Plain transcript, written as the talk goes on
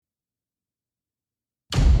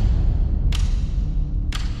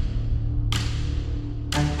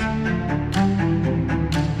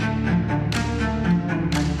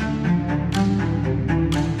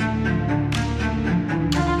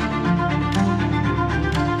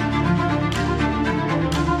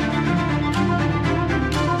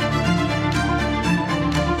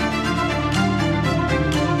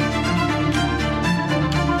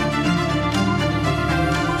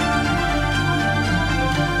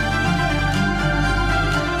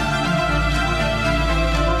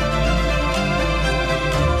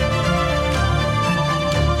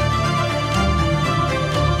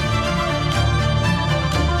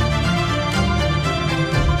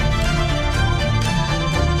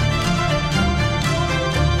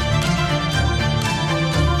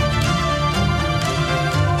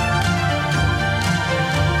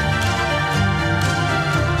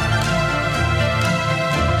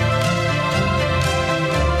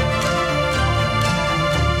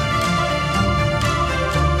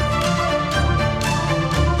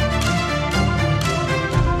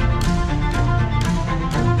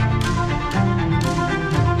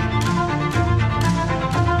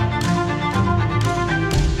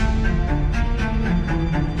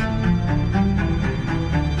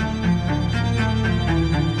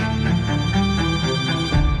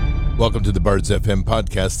Welcome to the Bards FM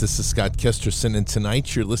podcast. This is Scott Kesterson, and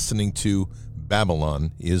tonight you're listening to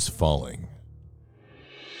Babylon is Falling.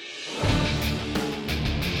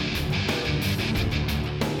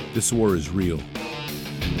 This war is real.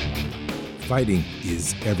 Fighting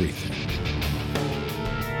is everything.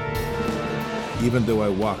 Even though I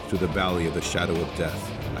walk through the valley of the shadow of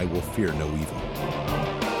death, I will fear no evil.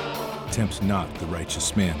 Tempt not the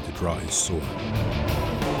righteous man to draw his sword.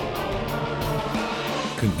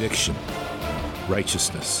 Conviction,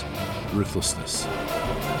 righteousness, ruthlessness.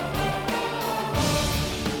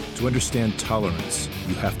 To understand tolerance,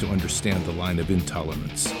 you have to understand the line of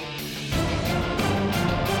intolerance.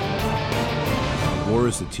 War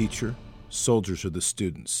is the teacher, soldiers are the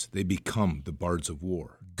students. They become the bards of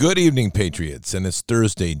war. Good evening, Patriots, and it's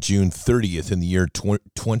Thursday, June 30th in the year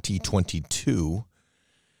 2022.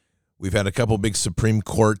 We've had a couple big Supreme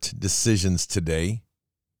Court decisions today.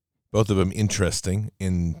 Both of them interesting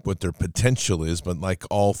in what their potential is, but like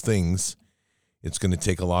all things, it's going to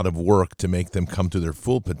take a lot of work to make them come to their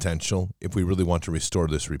full potential if we really want to restore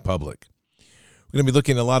this republic. We're going to be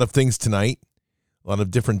looking at a lot of things tonight, a lot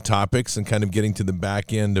of different topics, and kind of getting to the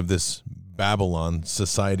back end of this Babylon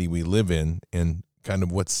society we live in and kind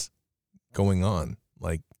of what's going on.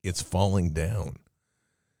 Like, it's falling down.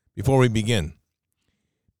 Before we begin,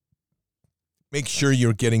 make sure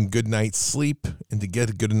you're getting good night's sleep, and to get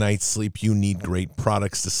a good night's sleep, you need great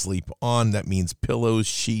products to sleep on. That means pillows,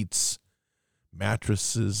 sheets,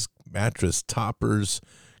 mattresses, mattress toppers,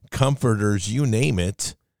 comforters, you name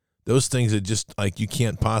it. Those things are just like you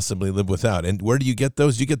can't possibly live without. And where do you get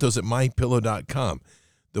those? You get those at mypillow.com,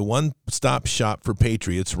 the one-stop shop for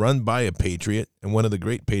patriots, run by a patriot and one of the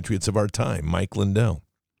great patriots of our time, Mike Lindell,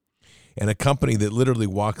 and a company that literally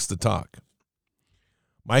walks the talk.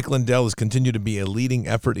 Mike Lindell has continued to be a leading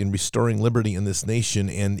effort in restoring liberty in this nation,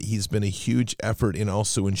 and he's been a huge effort in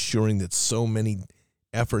also ensuring that so many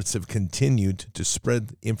efforts have continued to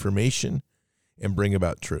spread information and bring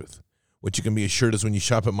about truth. What you can be assured is when you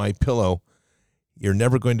shop at MyPillow, you're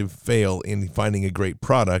never going to fail in finding a great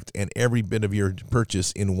product, and every bit of your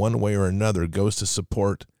purchase in one way or another goes to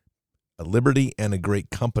support a liberty and a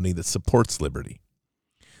great company that supports liberty.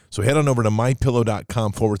 So head on over to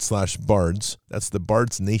mypillow.com/bards. That's the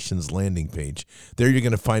Bards Nation's landing page. There you're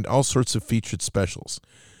going to find all sorts of featured specials.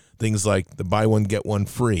 Things like the buy one, get one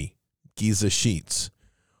free Giza sheets,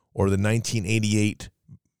 or the 1988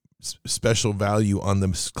 special value on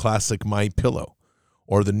the classic MyPillow,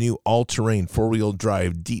 or the new all-terrain four-wheel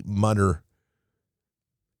drive deep mutter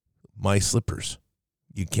My Slippers.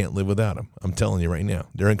 You can't live without them. I'm telling you right now.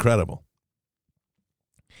 They're incredible.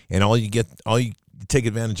 And all you take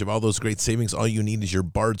advantage of all those great savings. All you need is your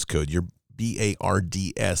BARDS code, your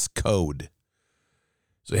BARDS code.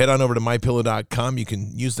 So head on over to mypillow.com. You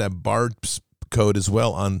can use that BARDS code as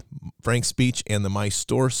well on Frank's Speech and the My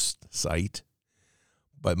Store site.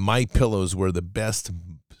 But MyPillow is where the best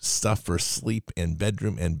stuff for sleep and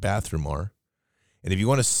bedroom and bathroom are. And if you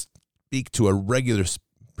want to speak to a regular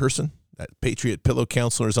person, that Patriot Pillow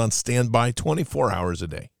Counselor is on standby 24 hours a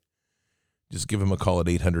day. Just give him a call at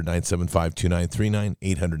 800-975-2939,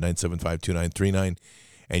 800-975-2939,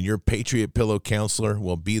 and your Patriot Pillow Counselor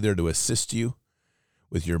will be there to assist you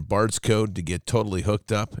with your BARDS code to get totally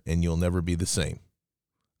hooked up, and you'll never be the same.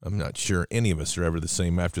 I'm not sure any of us are ever the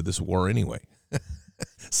same after this war anyway.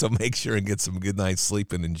 So make sure and get some good night's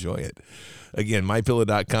sleep and enjoy it. Again,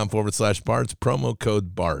 mypillow.com/bards, promo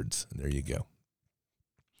code BARDS. There you go.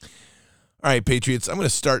 All right, Patriots, I'm going to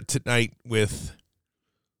start tonight with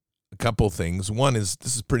a couple things. One is,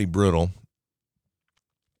 this is pretty brutal,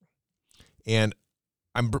 and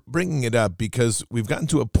I'm bringing it up because we've gotten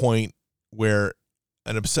to a point where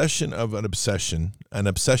an obsession of an obsession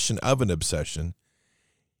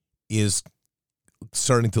is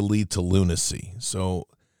starting to lead to lunacy. So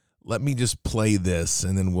let me just play this,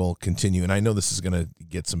 and then we'll continue. And I know this is going to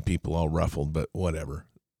get some people all ruffled, but whatever.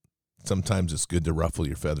 Sometimes it's good to ruffle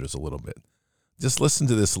your feathers a little bit. Just listen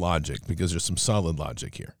to this logic, because there's some solid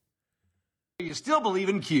logic here. You still believe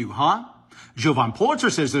in Q, huh? Jovan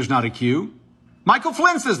Pulitzer says there's not a Q. Michael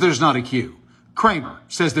Flynn says there's not a Q. Kramer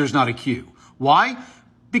says there's not a Q. Why?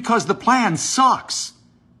 Because the plan sucks.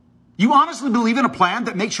 You honestly believe in a plan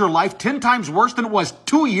that makes your life 10 times worse than it was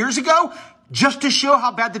 2 years ago just to show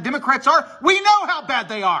how bad the Democrats are? We know how bad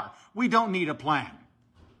they are. We don't need a plan.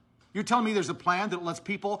 You're telling me there's a plan that lets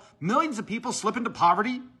people, millions of people, slip into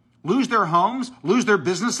poverty, lose their homes, lose their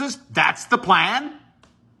businesses? That's the plan?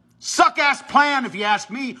 Suck-ass plan, if you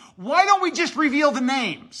ask me. Why don't we just reveal the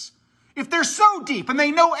names? If they're so deep and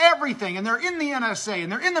they know everything and they're in the NSA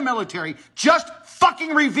and they're in the military, just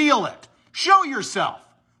fucking reveal it. Show yourself,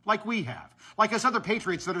 like we have. like us other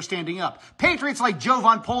patriots that are standing up. Patriots like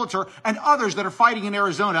Jovan Pulitzer and others that are fighting in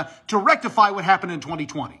Arizona to rectify what happened in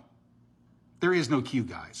 2020. There is no Q,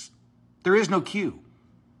 guys. There is no Q.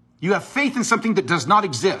 You have faith in something that does not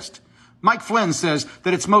exist. Mike Flynn says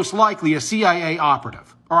that it's most likely a CIA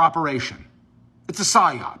operative or operation. It's a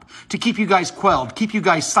psyop to keep you guys quelled, keep you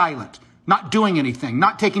guys silent, not doing anything,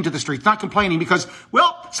 not taking to the streets, not complaining because,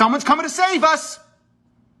 well, someone's coming to save us.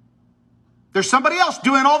 There's somebody else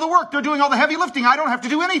doing all the work. They're doing all the heavy lifting. I don't have to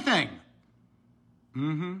do anything.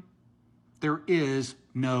 There is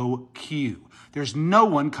no Q. There's no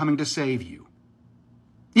one coming to save you.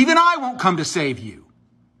 Even I won't come to save you.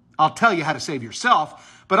 I'll tell you how to save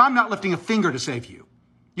yourself, but I'm not lifting a finger to save you.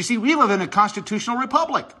 You see, we live in a constitutional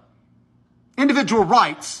republic. Individual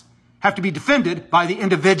rights have to be defended by the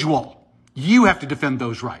individual. You have to defend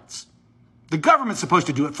those rights. The government's supposed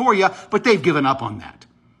to do it for you, but they've given up on that.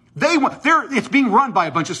 It's being run by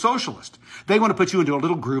a bunch of socialists. They want to put you into a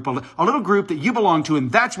little group that you belong to,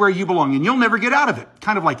 and that's where you belong, and you'll never get out of it.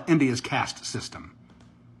 Kind of like India's caste system.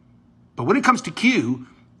 But when it comes to Q,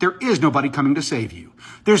 there is nobody coming to save you.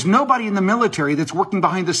 There's nobody in the military that's working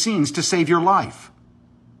behind the scenes to save your life.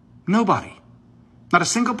 Nobody. Not a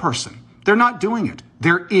single person. They're not doing it.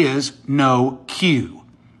 There is no Q.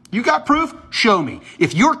 You got proof? Show me.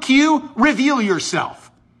 If you're Q, reveal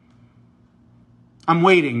yourself. I'm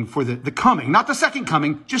waiting for the coming, not the second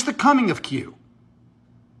coming, just the coming of Q.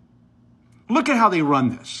 Look at how they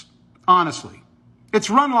run this. Honestly, it's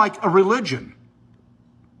run like a religion.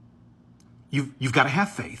 You've got to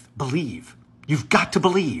have faith, believe. You've got to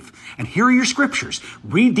believe. And here are your scriptures.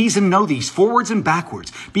 Read these and know these forwards and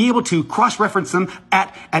backwards. Be able to cross-reference them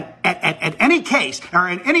at any case or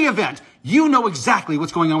in any event. You know exactly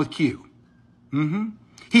what's going on with Q.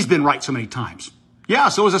 He's been right so many times. Yeah,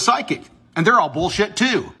 so is a psychic. And they're all bullshit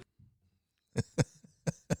too.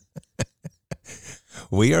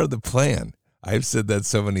 We are the plan. I've said that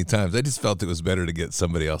so many times. I just felt it was better to get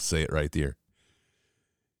somebody else say it right there.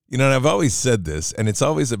 You know, and I've always said this, and it's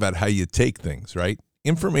always about how you take things, right?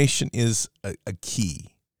 Information is a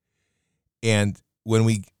key. And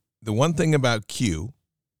the one thing about Q,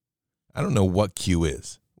 I don't know what Q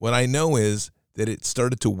is. What I know is that it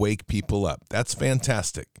started to wake people up. That's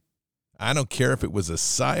fantastic. I don't care if it was a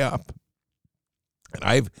psyop. And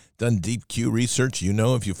I've done deep Q research, you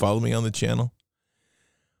know, if you follow me on the channel.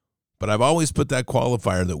 But I've always put that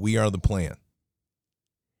qualifier that we are the plan.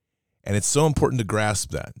 And it's so important to grasp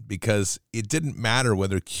that because it didn't matter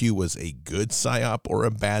whether Q was a good psyop or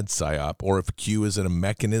a bad psyop, or if Q is in a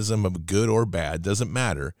mechanism of good or bad, doesn't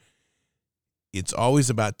matter. It's always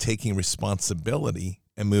about taking responsibility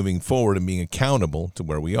and moving forward and being accountable to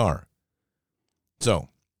where we are. So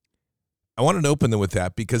I wanted to open with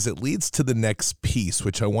that because it leads to the next piece,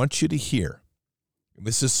 which I want you to hear.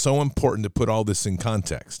 This is so important to put all this in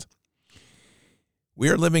context. We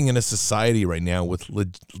are living in a society right now with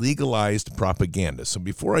legalized propaganda. So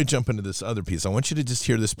before I jump into this other piece, I want you to just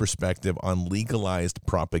hear this perspective on legalized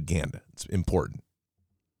propaganda. It's important.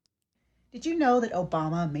 Did you know that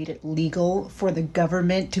Obama made it legal for the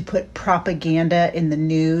government to put propaganda in the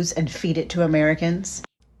news and feed it to Americans?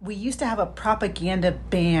 We used to have a propaganda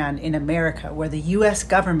ban in America where the U.S.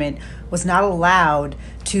 government was not allowed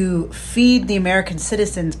to feed the American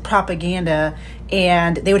citizens propaganda,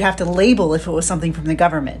 and they would have to label if it was something from the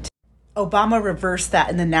government. Obama reversed that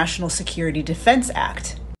in the National Security Defense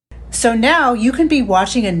Act. So now you can be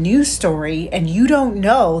watching a news story and you don't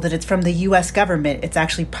know that it's from the U.S. government. It's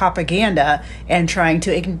actually propaganda and trying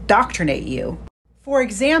to indoctrinate you. For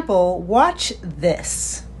example, watch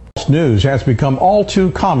this. News has become all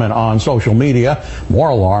too common on social media. More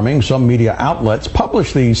alarming, some media outlets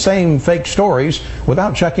publish these same fake stories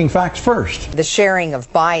without checking facts first. The sharing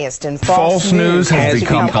of biased and false news has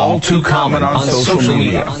become all too common on social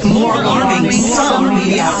media. More alarming, some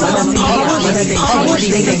media outlets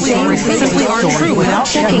publish these same fake stories without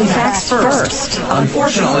checking facts first.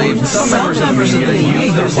 Unfortunately, some members of the media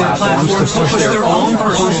use their platforms to push their own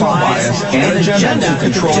personal bias and agenda to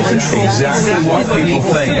control exactly what people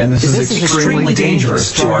think. And this is extremely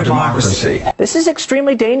dangerous to our democracy. This is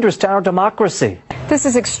extremely dangerous to our democracy. This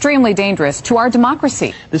is extremely dangerous to our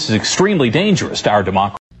democracy. This is extremely dangerous to our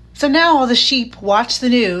democracy. So now all the sheep watch the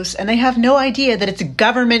news and they have no idea that it's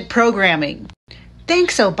government programming.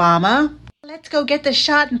 Thanks, Obama. Let's go get the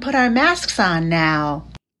shot and put our masks on now.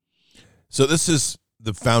 So this is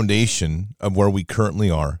the foundation of where we currently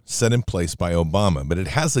are, set in place by Obama, but it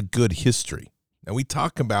has a good history. Now we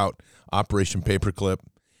talk about Operation Paperclip,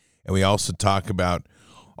 and we also talk about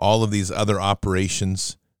all of these other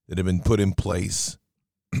operations that have been put in place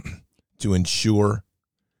to ensure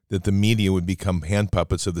that the media would become hand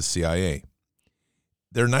puppets of the CIA.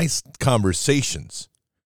 they're nice conversations.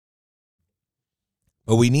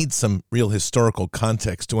 But we need some real historical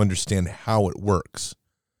context to understand how it works.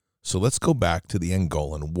 So let's go back to the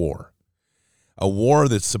Angolan War. A war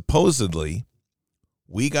that supposedly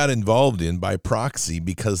we got involved in by proxy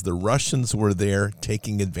because the Russians were there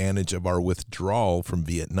taking advantage of our withdrawal from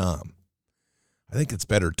Vietnam. I think it's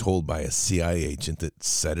better told by a CIA agent that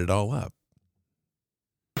set it all up.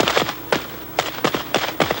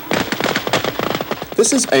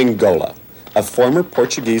 This is Angola, a former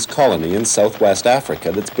Portuguese colony in southwest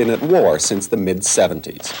Africa that's been at war since the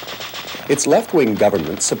mid-70s. Its left-wing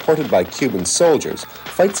government, supported by Cuban soldiers,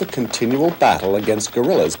 fights a continual battle against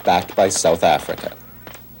guerrillas backed by South Africa.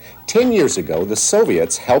 10 years ago, the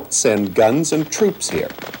Soviets helped send guns and troops here,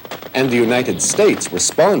 and the United States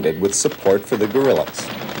responded with support for the guerrillas.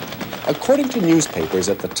 According to newspapers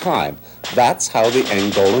at the time, that's how the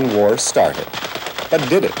Angolan War started. But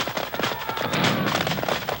did it?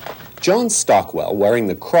 John Stockwell, wearing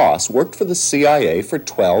the cross, worked for the CIA for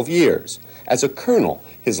 12 years. As a colonel,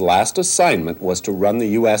 his last assignment was to run the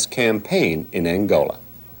U.S. campaign in Angola.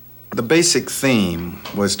 The basic theme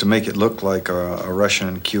was to make it look like a Russian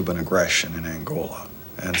and Cuban aggression in Angola.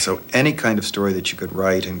 And so any kind of story that you could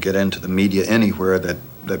write and get into the media anywhere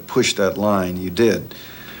that pushed that line, you did.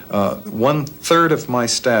 1/3 of my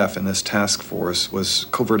staff in this task force was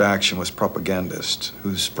covert action, was propagandists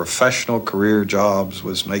whose professional career jobs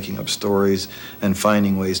was making up stories and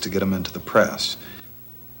finding ways to get them into the press.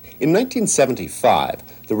 In 1975,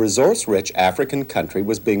 the resource-rich African country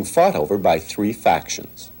was being fought over by 3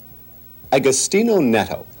 factions. Agostinho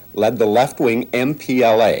Neto led the left-wing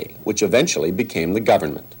MPLA, which eventually became the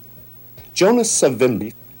government. Jonas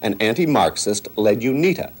Savimbi, an anti-Marxist, led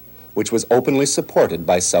UNITA, which was openly supported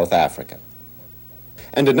by South Africa.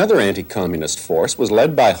 And another anti-communist force was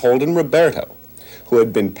led by Holden Roberto, who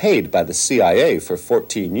had been paid by the CIA for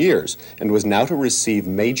 14 years and was now to receive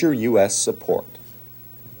major U.S. support.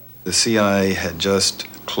 The CIA had just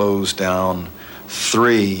closed down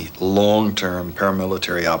 3 long-term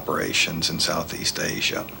paramilitary operations in Southeast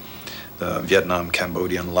Asia. The Vietnam,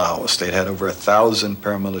 Cambodia, and Laos. They'd had over 1,000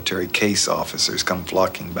 paramilitary case officers come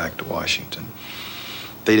flocking back to Washington.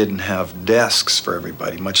 They didn't have desks for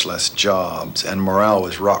everybody, much less jobs, and morale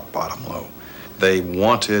was rock bottom low. They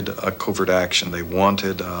wanted a covert action. They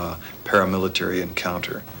wanted a paramilitary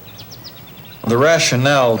encounter. The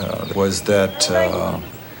rationale was that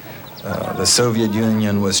the Soviet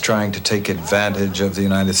Union was trying to take advantage of the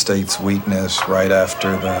United States' weakness right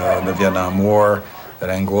after the Vietnam War, that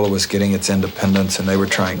Angola was getting its independence and they were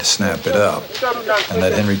trying to snap it up, and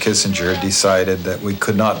that Henry Kissinger decided that we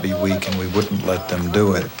could not be weak and we wouldn't let them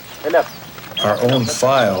do it. Our own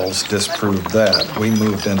files disproved that. We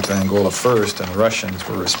moved into Angola first and the Russians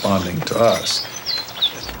were responding to us.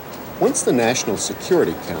 Once the National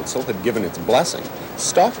Security Council had given its blessing,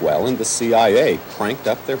 Stockwell and the CIA cranked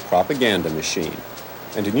up their propaganda machine,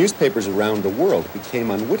 and newspapers around the world became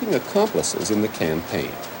unwitting accomplices in the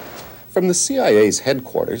campaign. From the CIA's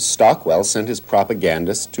headquarters, Stockwell sent his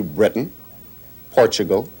propagandists to Britain,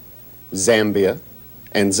 Portugal, Zambia,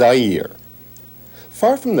 and Zaire.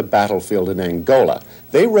 Far from the battlefield in Angola,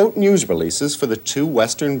 they wrote news releases for the 2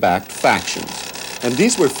 Western-backed factions, and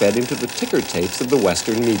these were fed into the ticker tapes of the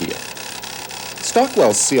Western media.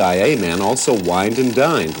 Stockwell's CIA man also wined and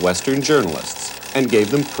dined Western journalists and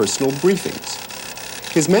gave them personal briefings.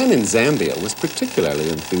 His man in Zambia was particularly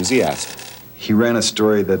enthusiastic. He ran a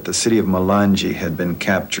story that the city of Malanje had been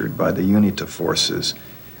captured by the UNITA forces,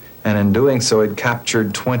 and in doing so it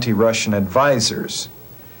captured 20 Russian advisors.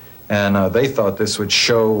 And they thought this would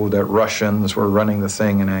show that Russians were running the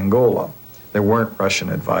thing in Angola. There weren't Russian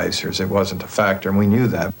advisors. It wasn't a factor, and we knew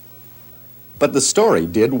that. But the story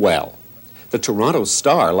did well. The Toronto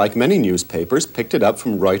Star, like many newspapers, picked it up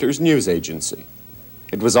from Reuters news agency.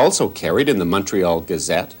 It was also carried in the Montreal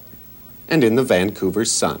Gazette and in the Vancouver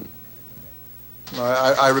Sun.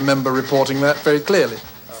 I remember reporting that very clearly.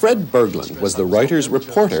 Fred Berglund was the Reuters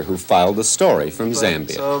reporter who filed the story from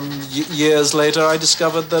Zambia. Years later, I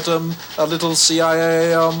discovered that a little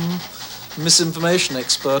CIA misinformation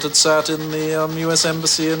expert had sat in the U.S.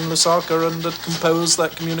 Embassy in Lusaka and had composed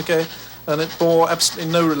that communique, and it bore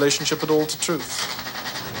absolutely no relationship at all to truth.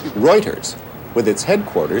 Reuters, with its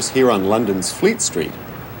headquarters here on London's Fleet Street,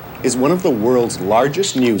 is one of the world's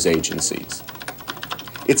largest news agencies.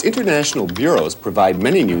 Its international bureaus provide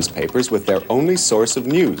many newspapers with their only source of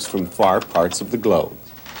news from far parts of the globe.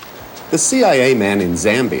 The CIA man in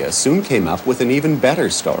Zambia soon came up with an even better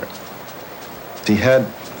story. He had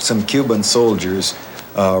some Cuban soldiers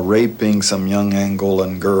raping some young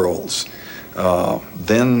Angolan girls.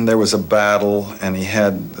 Then there was a battle, and he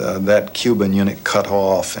had that Cuban unit cut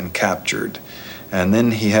off and captured. And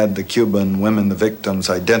then he had the Cuban women, the victims,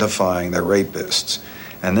 identifying their rapists.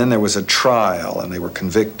 And then there was a trial, and they were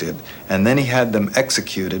convicted. And then he had them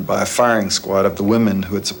executed by a firing squad of the women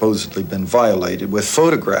who had supposedly been violated, with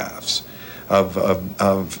photographs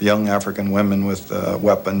of young African women with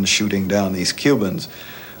weapons shooting down these Cubans.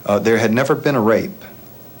 There had never been a rape.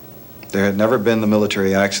 There had never been the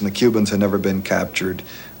military action. The Cubans had never been captured.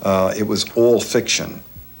 It was all fiction.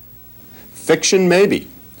 Fiction, maybe,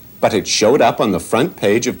 but it showed up on the front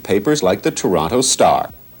page of papers like the Toronto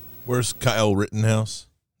Star. Where's Kyle Rittenhouse?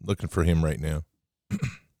 Looking for him right now. You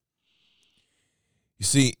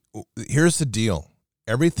see, here's the deal.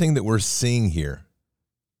 Everything that we're seeing here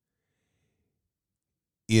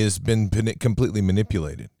is been completely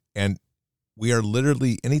manipulated. And we are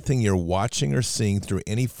literally, anything you're watching or seeing through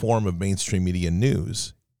any form of mainstream media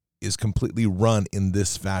news is completely run in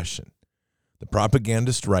this fashion. The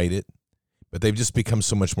propagandists write it, but they've just become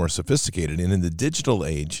so much more sophisticated. And in the digital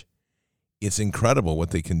age, it's incredible what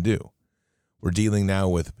they can do. We're dealing now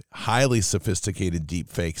with highly sophisticated deep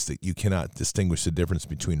fakes that you cannot distinguish the difference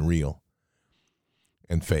between real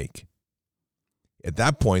and fake. At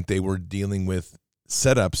that point, they were dealing with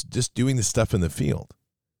setups, just doing the stuff in the field.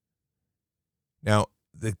 Now,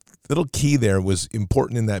 the little key there was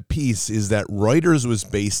important in that piece is that Reuters was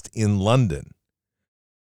based in London.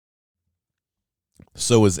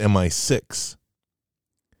 So was MI6.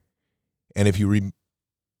 And if you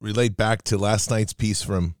relate back to last night's piece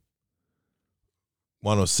from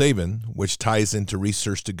Juan O'Savin, which ties into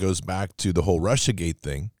research that goes back to the whole Russiagate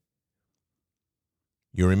thing,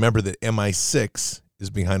 you remember that MI6 is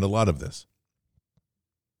behind a lot of this.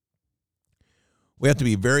 We have to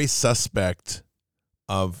be very suspect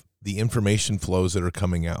of the information flows that are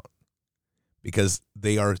coming out because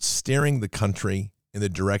they are steering the country in the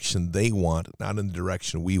direction they want, not in the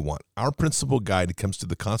direction we want. Our principal guide comes to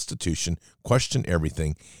the Constitution, question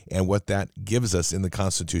everything, and what that gives us in the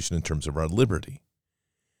Constitution in terms of our liberty.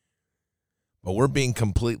 But we're being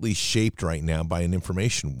completely shaped right now by an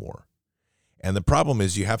information war. And the problem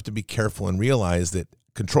is you have to be careful and realize that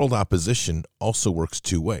controlled opposition also works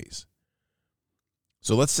two ways.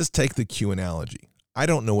 So let's just take the Q analogy. I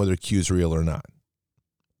don't know whether Q is real or not.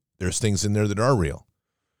 There's things in there that are real.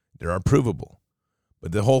 They are provable.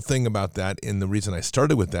 But the whole thing about that, and the reason I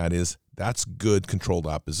started with that is that's good controlled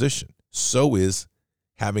opposition. So is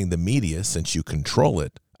having the media, since you control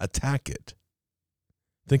it, attack it.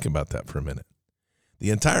 Think about that for a minute. The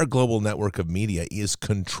entire global network of media is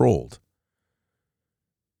controlled.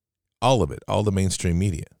 All of it, all the mainstream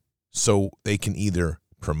media. So they can either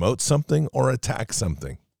promote something or attack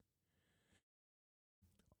something.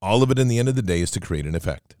 All of it in the end of the day is to create an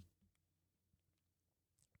effect.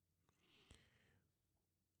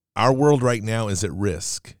 Our world right now is at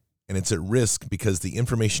risk, and it's at risk because the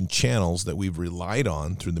information channels that we've relied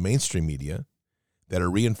on through the mainstream media that are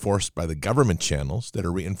reinforced by the government channels, that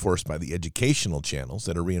are reinforced by the educational channels,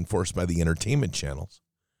 that are reinforced by the entertainment channels,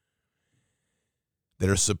 that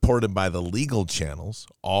are supported by the legal channels,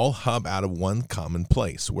 all hub out of one common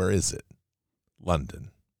place. Where is it?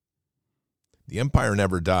 London. The empire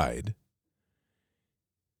never died.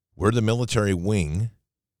 We're the military wing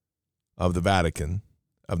of the Vatican,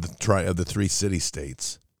 of the three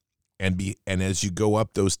city-states. And as you go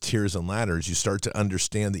up those tiers and ladders, you start to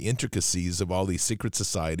understand the intricacies of all these secret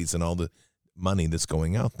societies and all the money that's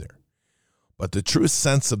going out there. But the true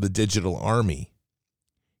sense of the digital army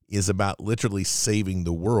is about literally saving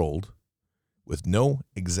the world with no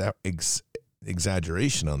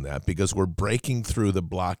exaggeration on that, because we're breaking through the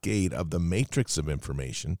blockade of the matrix of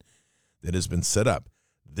information that has been set up.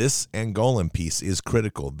 This Angolan piece is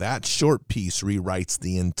critical. That short piece rewrites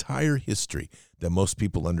the entire history that most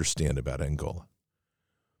people understand about Angola,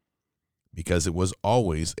 because it was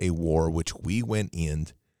always a war which we went in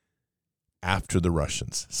after the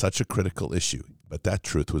Russians. Such a critical issue, but that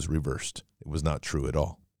truth was reversed. It was not true at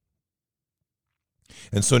all.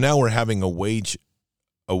 And so now we're having a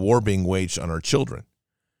war being waged on our children,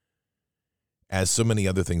 as so many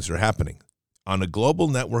other things are happening. On a global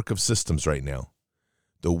network of systems right now,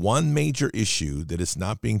 the one major issue that is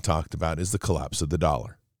not being talked about is the collapse of the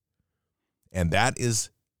dollar. And that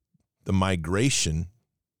is the migration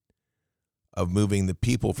of moving the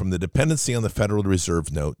people from the dependency on the Federal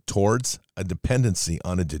Reserve note towards a dependency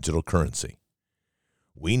on a digital currency.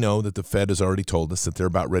 We know that the Fed has already told us that they're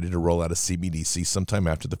about ready to roll out a CBDC sometime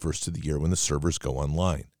after the first of the year when the servers go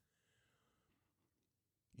online.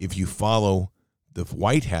 If you follow the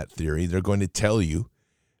white hat theory, they're going to tell you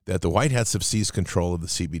that the white hats have seized control of the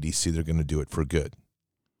CBDC. They're going to do it for good.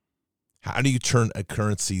 How do you turn a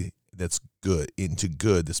currency that's good into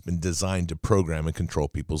good that's been designed to program and control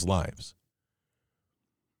people's lives?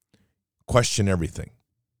 Question everything.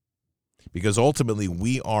 Because ultimately,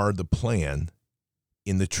 we are the plan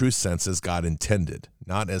in the true sense as God intended,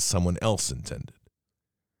 not as someone else intended.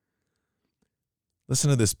 Listen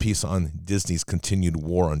to this piece on Disney's continued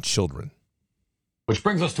war on children. Which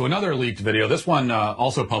brings us to another leaked video, this one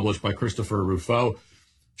also published by Christopher Rufo,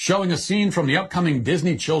 showing a scene from the upcoming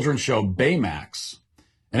Disney children's show Baymax.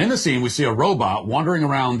 And in the scene, we see a robot wandering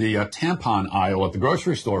around the tampon aisle at the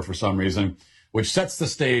grocery store for some reason, which sets the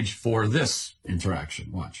stage for this interaction.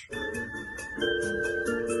 Watch.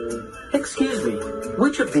 Excuse me,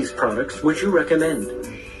 which of these products would you recommend?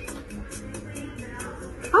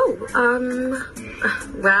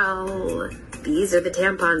 Well, these are the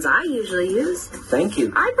tampons I usually use. Thank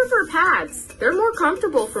you. I prefer pads. They're more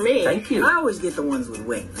comfortable for me. Thank you. I always get the ones with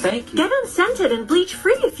wings. Thank you. Get unscented and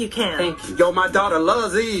bleach-free if you can. Thank you. Yo, my daughter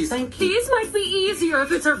loves these. Thank you. These might be easier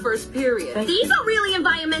if it's her first period. These are really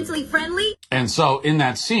environmentally friendly. And so in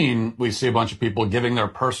that scene, we see a bunch of people giving their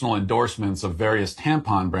personal endorsements of various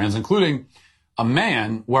tampon brands, including a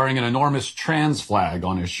man wearing an enormous trans flag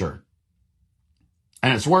on his shirt.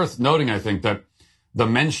 And it's worth noting, I think, that the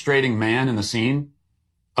menstruating man in the scene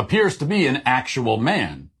appears to be an actual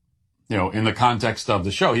man, in the context of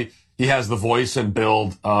the show. He has the voice and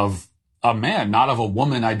build of a man, not of a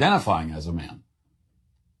woman identifying as a man.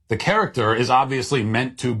 The character is obviously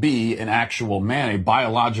meant to be an actual man, a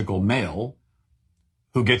biological male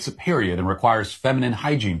who gets a period and requires feminine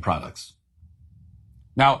hygiene products.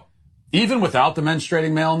 Now, even without the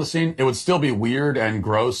menstruating male in the scene, it would still be weird and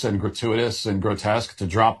gross and gratuitous and grotesque to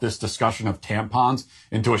drop this discussion of tampons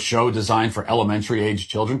into a show designed for elementary age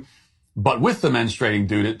children. But with the menstruating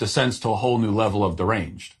dude, it descends to a whole new level of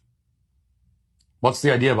deranged. What's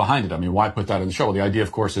the idea behind it? I mean, why put that in the show? Well, the idea,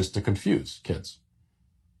 of course, is to confuse kids.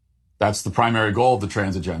 That's the primary goal of the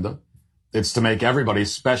trans agenda. It's to make everybody,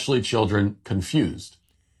 especially children, confused.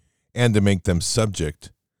 And to make them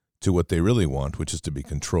subject to what they really want, which is to be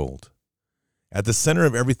controlled. At the center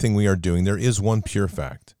of everything we are doing, there is one pure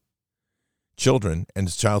fact. Children and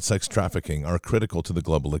child sex trafficking are critical to the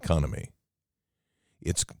global economy.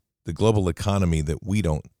 It's the global economy that we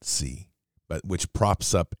don't see, but which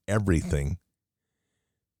props up everything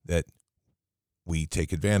that we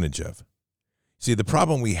take advantage of. See, the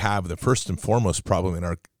problem we have, the first and foremost problem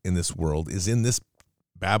in this world, is in this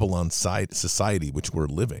Babylon society which we're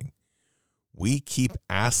living. We keep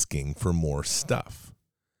asking for more stuff.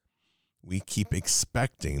 We keep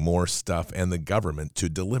expecting more stuff and the government to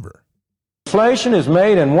deliver. Inflation is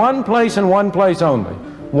made in one place and one place only,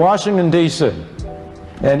 Washington, D.C.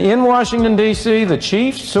 And in Washington, D.C., the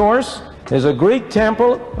chief source is a Greek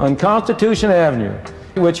temple on Constitution Avenue,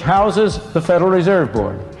 which houses the Federal Reserve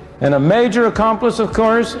Board. And a major accomplice, of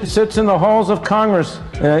course, sits in the halls of Congress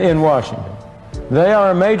in Washington. They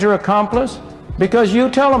are a major accomplice because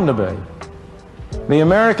you tell them to be. The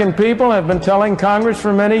American people have been telling Congress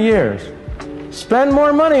for many years, spend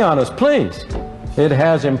more money on us, please. It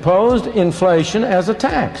has imposed inflation as a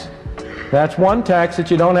tax. That's one tax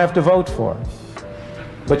that you don't have to vote for,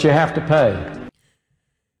 but you have to pay.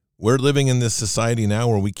 We're living in this society now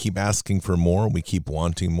where we keep asking for more, we keep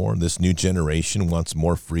wanting more. This new generation wants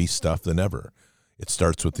more free stuff than ever. It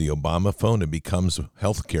starts with the Obama phone. It becomes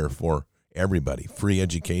health care for everybody, free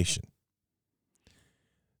education.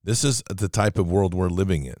 This is the type of world we're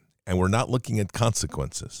living in, and we're not looking at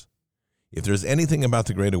consequences. If there's anything about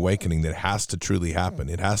the Great Awakening that has to truly happen,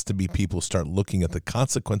 it has to be people start looking at the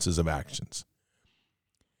consequences of actions.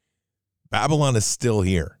 Babylon is still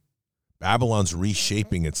here. Babylon's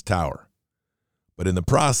reshaping its tower. But in the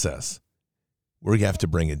process, we have to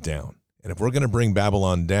bring it down. And if we're going to bring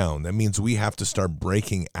Babylon down, that means we have to start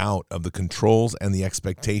breaking out of the controls and the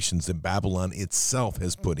expectations that Babylon itself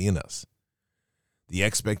has put in us. The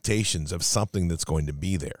expectations of something that's going to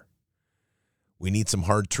be there. We need some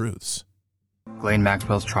hard truths. Ghislaine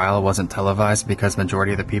Maxwell's trial wasn't televised because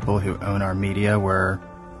majority of the people who own our media were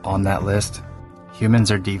on that list. Humans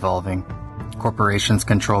are devolving. Corporations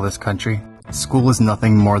control this country. School is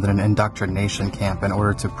nothing more than an indoctrination camp in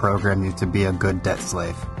order to program you to be a good debt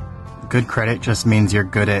slave. Good credit just means you're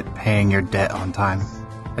good at paying your debt on time.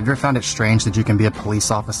 Have you ever found it strange that you can be a police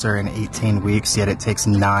officer in 18 weeks, yet it takes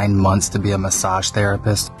 9 months to be a massage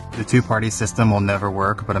therapist? The two-party system will never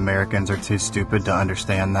work, but Americans are too stupid to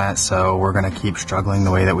understand that, so we're going to keep struggling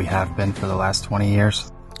the way that we have been for the last 20 years.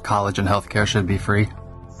 College and healthcare should be free.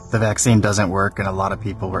 The vaccine doesn't work, and a lot of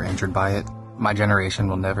people were injured by it. My generation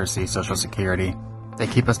will never see Social Security. They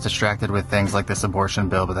keep us distracted with things like this abortion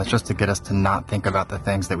bill, but that's just to get us to not think about the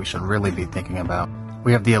things that we should really be thinking about.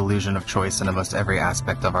 We have the illusion of choice in almost every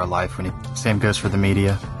aspect of our life. Same goes for the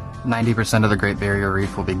media. 90% of the Great Barrier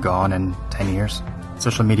Reef will be gone in 10 years.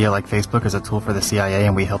 Social media like Facebook is a tool for the CIA,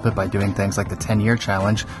 and we help it by doing things like the 10-year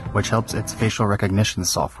challenge, which helps its facial recognition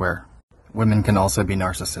software. Women can also be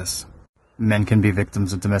narcissists. Men can be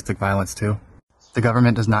victims of domestic violence too. The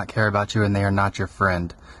government does not care about you, and they are not your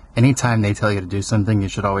friend. Anytime they tell you to do something, you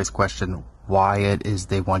should always question why it is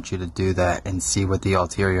they want you to do that and see what the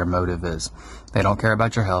ulterior motive is. They don't care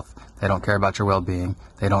about your health. They don't care about your well-being.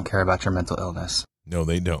 They don't care about your mental illness. No,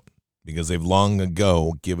 they don't, because they've long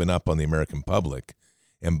ago given up on the American public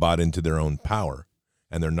and bought into their own power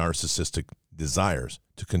and their narcissistic desires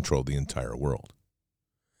to control the entire world.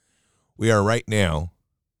 We are right now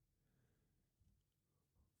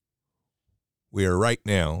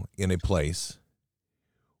in a place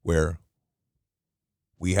where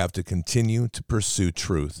we have to continue to pursue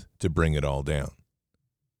truth to bring it all down.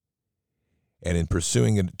 And in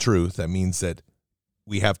pursuing truth, that means that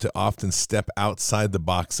we have to often step outside the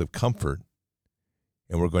box of comfort,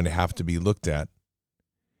 and we're going to have to be looked at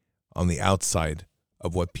on the outside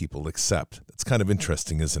of what people accept. That's kind of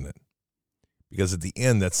interesting, isn't it? Because at the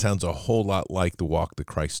end, that sounds a whole lot like the walk that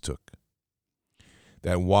Christ took.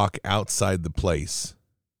 That walk outside the place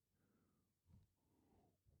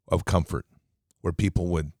of comfort, where people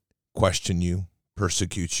would question you,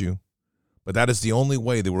 persecute you. But that is the only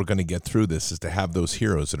way that we're going to get through this, is to have those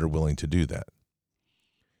heroes that are willing to do that.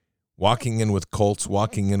 Walking in with cults,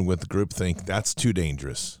 walking in with groupthink, that's too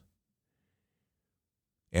dangerous.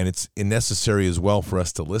 And it's necessary as well for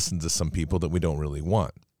us to listen to some people that we don't really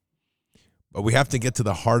want. But we have to get to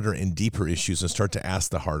the harder and deeper issues and start to ask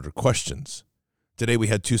the harder questions. Today we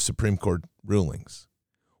had 2 Supreme Court rulings.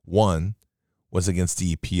 One was against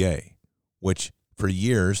the EPA, which for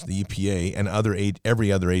years the EPA and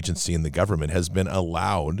every other agency in the government has been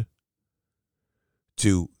allowed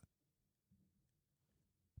to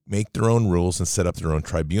make their own rules and set up their own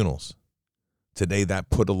tribunals. Today, that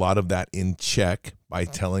put a lot of that in check by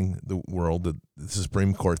telling the world that the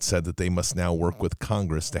Supreme Court said that they must now work with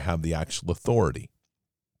Congress to have the actual authority.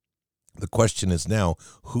 The question is now,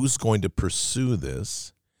 who's going to pursue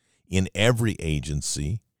this in every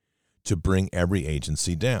agency to bring every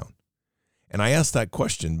agency down? And I ask that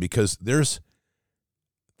question because there's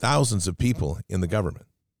thousands of people in the government.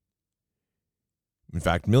 In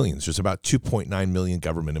fact, millions. There's about 2.9 million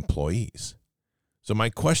government employees. So my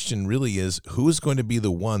question really is, who is going to be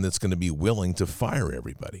the one that's going to be willing to fire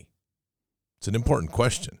everybody? It's an important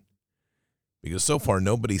question, because so far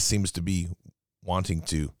nobody seems to be wanting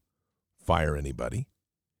to fire anybody.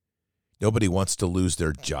 Nobody wants to lose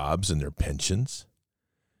their jobs and their pensions.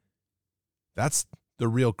 That's the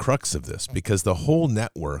real crux of this, because the whole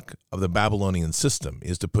network of the Babylonian system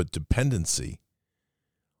is to put dependency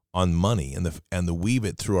on money and to weave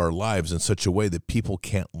it through our lives in such a way that people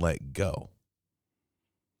can't let go.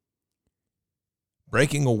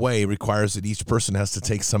 Breaking away requires that each person has to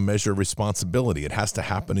take some measure of responsibility. It has to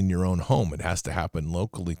happen in your own home. It has to happen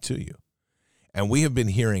locally to you. And we have been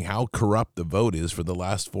hearing how corrupt the vote is for the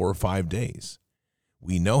last 4 or 5 days.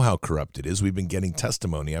 We know how corrupt it is. We've been getting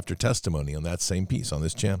testimony after testimony on that same piece on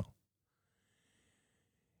this channel.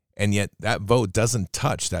 And yet that vote doesn't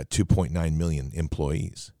touch that 2.9 million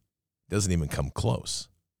employees. It doesn't even come close.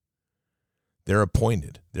 They're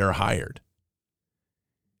appointed. They're hired.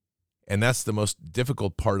 And that's the most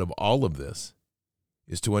difficult part of all of this,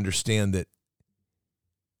 is to understand that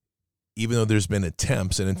even though there's been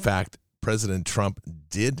attempts, and in fact, President Trump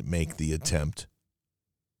did make the attempt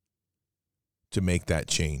to make that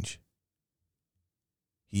change.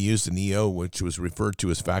 He used an EO, which was referred to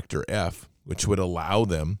as Factor F, which would allow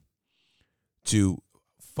them to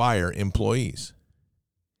fire employees.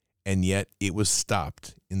 And yet it was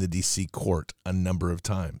stopped in the D.C. court a number of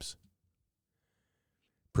times.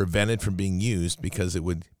 Prevented from being used because it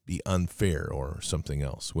would be unfair or something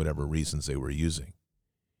else, whatever reasons they were using.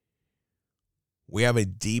 We have a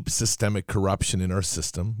deep systemic corruption in our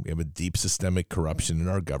system. We have a deep systemic corruption in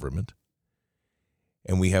our government.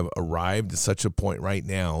 And we have arrived at such a point right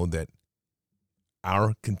now that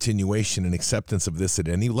our continuation and acceptance of this at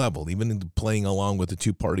any level, even in playing along with the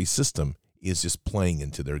two-party system, is just playing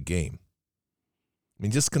into their game. I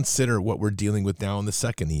mean, just consider what we're dealing with now in the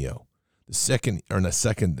second EO. The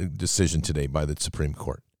second decision today by the Supreme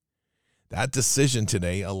Court. That decision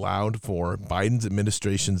today allowed for Biden's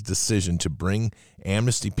administration's decision to bring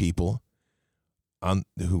amnesty people on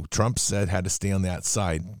who Trump said had to stay on that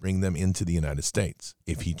side, bring them into the United States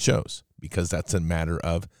if he chose, because that's a matter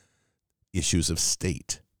of issues of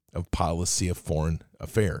state, of policy, of foreign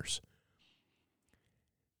affairs.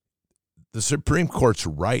 The Supreme Court's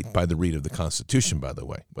right by the read of the Constitution, by the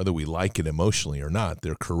way. Whether we like it emotionally or not,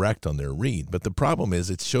 they're correct on their read. But the problem is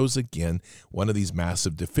it shows, again, one of these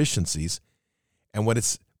massive deficiencies. And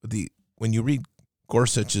when you read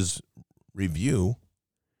Gorsuch's review,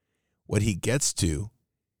 what he gets to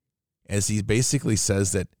is he basically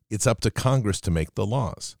says that it's up to Congress to make the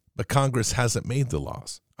laws. But Congress hasn't made the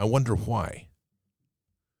laws. I wonder why.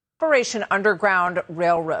 Operation Underground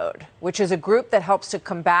Railroad, which is a group that helps to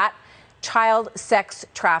combat child sex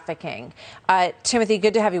trafficking. Timothy,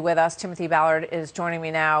 good to have you with us. Timothy Ballard is joining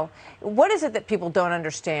me now. What is it that people don't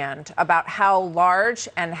understand about how large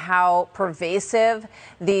and how pervasive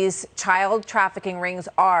these child trafficking rings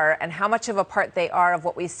are, and how much of a part they are of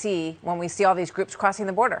what we see when we see all these groups crossing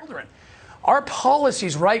the border? Our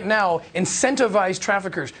policies right now incentivize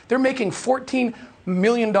traffickers. They're making $14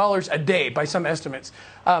 million a day by some estimates.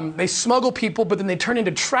 They smuggle people, but then they turn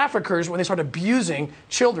into traffickers when they start abusing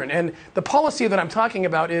children. And the policy that I'm talking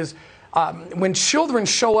about is when children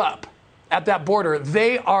show up at that border,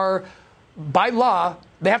 they are, by law,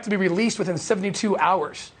 they have to be released within 72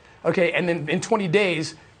 hours. Okay, and then in 20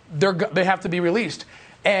 days, they have to be released.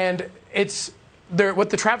 And what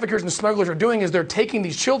the traffickers and smugglers are doing is they're taking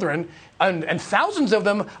these children, and thousands of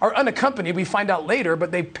them are unaccompanied, we find out later,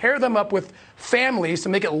 but they pair them up with families to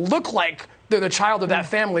make it look like they're the child of that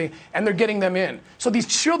family, and they're getting them in. So these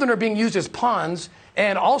children are being used as pawns,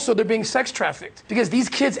 and also they're being sex trafficked, because these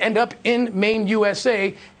kids end up in Maine,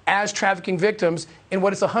 USA, as trafficking victims in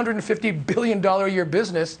what is a $150 billion a year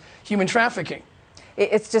business, human trafficking.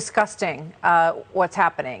 It's disgusting what's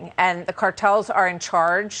happening, and the cartels are in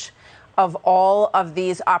charge of all of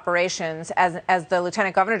these operations. As the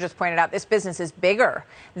lieutenant governor just pointed out, this business is bigger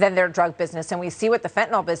than their drug business, and we see what the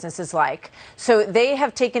fentanyl business is like. So they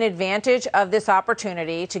have taken advantage of this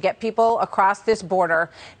opportunity to get people across this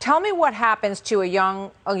border. Tell me what happens to a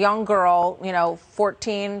young girl,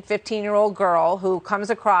 14, 15-year-old girl who comes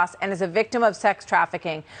across and is a victim of sex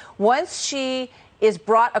trafficking. Once she is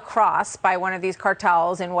brought across by one of these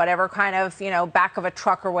cartels in whatever kind of, back of a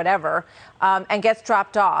truck or whatever, and gets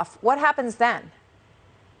dropped off, what happens then?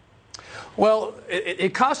 Well,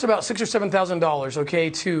 it costs about $6,000 or $7,000,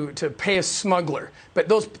 okay, to pay a smuggler. But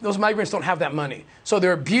those migrants don't have that money. So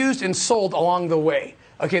they're abused and sold along the way.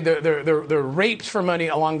 Okay, they're raped for money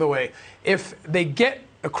along the way. If they get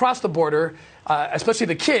across the border, especially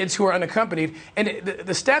the kids who are unaccompanied. And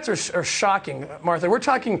the stats are shocking, Martha. We're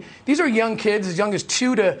talking, these are young kids as young as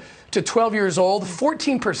 2 to 12 years old.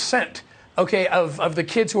 14%, okay, of the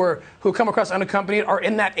kids who come across unaccompanied are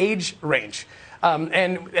in that age range.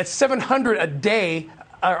 And at 700 a day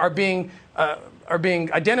are being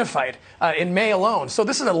identified in May alone. So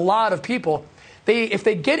this is a lot of people. If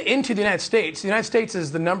they get into the United States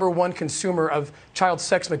is the #1 consumer of child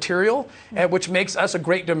sex material, which makes us a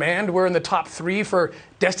great demand. We're in the top 3 for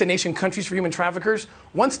destination countries for human traffickers.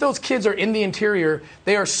 Once those kids are in the interior,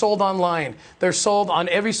 they are sold online. They're sold on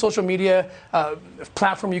every social media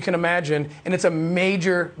platform you can imagine, and it's a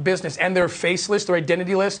major business. And they're faceless, they're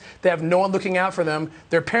identityless. They have no one looking out for them.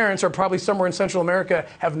 Their parents are probably somewhere in Central America,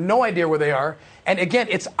 have no idea where they are. And again,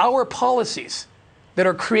 it's our policies that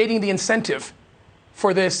are creating the incentive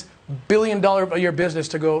for this billion-dollar-a-year business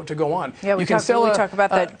to go on. Yeah, we talk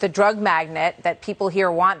about the drug magnet, that people here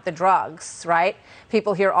want the drugs, right?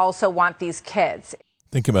 People here also want these kids.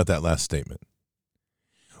 Think about that last statement.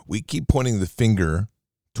 We keep pointing the finger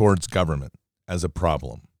towards government as a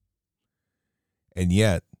problem. And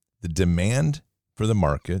yet, the demand for the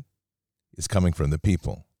market is coming from the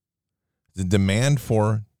people. The demand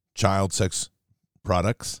for child sex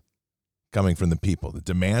products coming from the people. The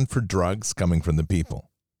demand for drugs coming from the people.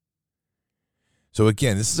 So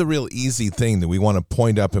again, this is a real easy thing that we want to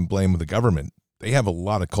point up and blame the government. They have a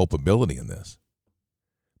lot of culpability in this.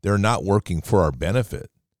 They're not working for our benefit,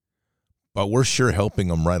 but we're sure helping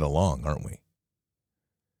them right along, aren't we?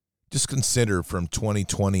 Just consider from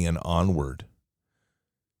 2020 and onward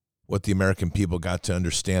what the American people got to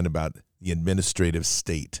understand about the administrative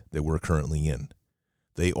state that we're currently in.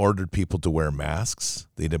 They ordered people to wear masks.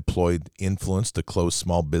 They deployed influence to close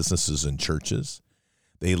small businesses and churches.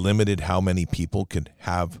 They limited how many people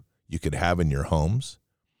you could have in your homes.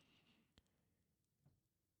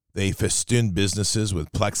 They festooned businesses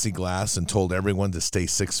with plexiglass and told everyone to stay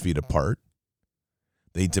 6 feet apart.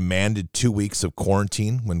 They demanded 2 weeks of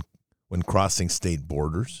quarantine when crossing state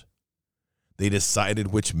borders. They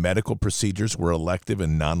decided which medical procedures were elective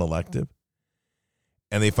and non-elective.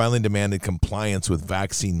 And they finally demanded compliance with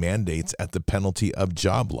vaccine mandates at the penalty of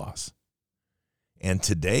job loss. And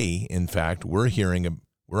today, in fact, we're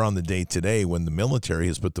on the day today when the military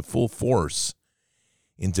has put the full force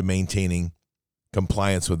into maintaining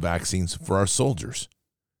compliance with vaccines for our soldiers.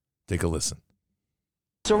 Take a listen.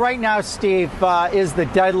 So right now, Steve, is the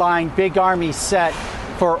deadline, Big Army set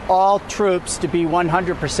for all troops to be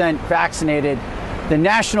 100% vaccinated. The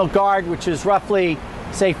National Guard, which is roughly,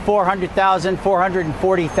 say, 400,000,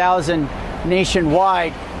 440,000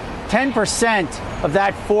 nationwide, 10% of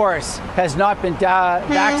that force has not been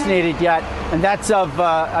vaccinated yet, and that's of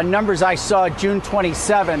numbers I saw June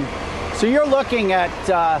 27. So you're looking at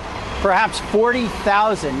perhaps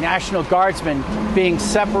 40,000 National Guardsmen being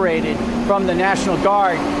separated from the National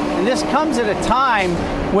Guard. And this comes at a time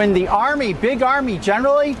when the Army, Big Army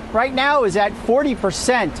generally, right now is at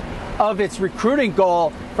 40% of its recruiting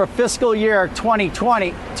goal for fiscal year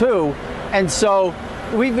 2022. And so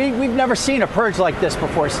we've never seen a purge like this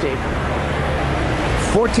before, Steve.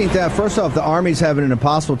 14th. First off, the Army's having an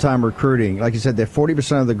impossible time recruiting. Like you said, they're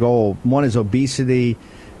 40% of the goal. One is obesity,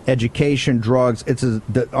 education, drugs.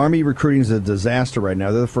 The Army recruiting is a disaster right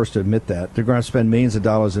now. They're the first to admit that. They're going to spend millions of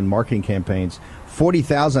dollars in marketing campaigns.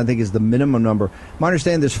 40,000, I think, is the minimum number. My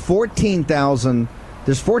understanding, there's 14,000.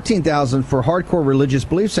 There's 14,000 for hardcore religious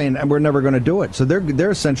beliefs saying we're never going to do it. So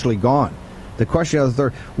they're essentially gone. The question of the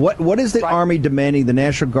third, what is the Army demanding? The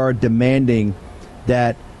National Guard demanding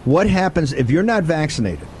that what happens if you're not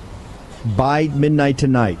vaccinated by midnight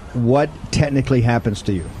tonight? What technically happens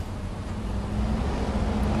to you?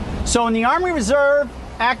 So in the Army Reserve,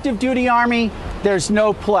 active duty Army, there's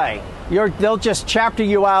no play. They'll just chapter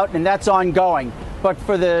you out, and that's ongoing. But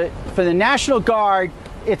for the National Guard,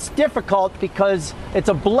 it's difficult because it's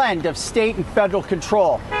a blend of state and federal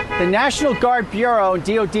control. The National Guard Bureau and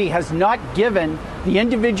DOD has not given the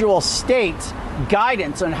individual states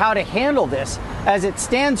guidance on how to handle this. As it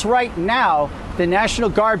stands right now, the National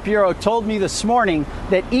Guard Bureau told me this morning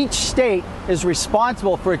that each state is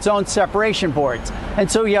responsible for its own separation boards. And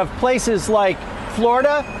so you have places like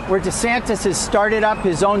Florida, where DeSantis has started up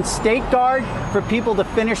his own state guard for people to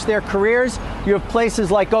finish their careers. You have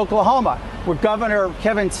places like Oklahoma, where Governor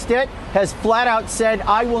Kevin Stitt has flat out said,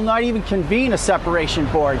 I will not even convene a separation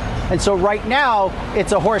board. And so right now,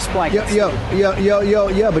 it's a horse blanket.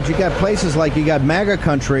 But you got places like you got MAGA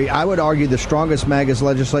country. I would argue the strongest MAGA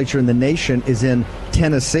legislature in the nation is in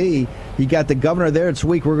Tennessee. You got the governor there. It's a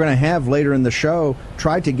week we're going to have later in the show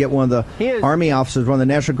try to get one of the Army officers, one of the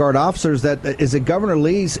National Guard officers. That is it. Governor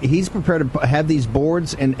Lee's. He's prepared to have these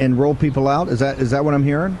boards and roll people out. Is that what I'm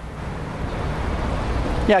hearing?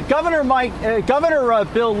 Yeah, Governor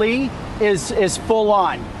Bill Lee is full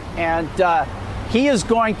on, and he is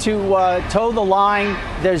going to toe the line.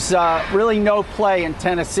 There's really no play in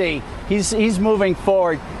Tennessee. He's moving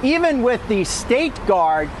forward, even with the state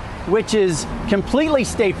guard, which is completely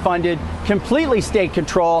state funded, completely state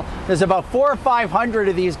control. There's about 400 or 500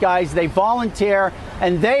 of these guys. They volunteer,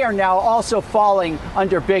 and they are now also falling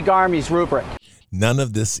under Big Army's rubric. None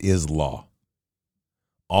of this is law.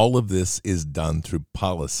 All of this is done through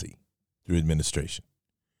policy, through administration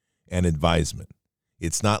and advisement.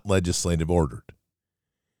 It's not legislative ordered.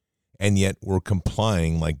 And yet we're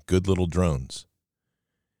complying like good little drones.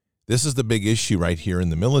 This is the big issue right here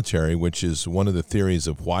in the military, which is one of the theories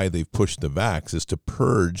of why they've pushed the vax, is to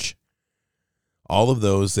purge all of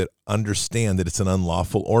those that understand that it's an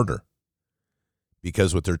unlawful order.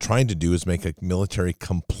 Because what they're trying to do is make a military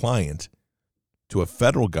compliant to a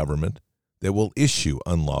federal government that will issue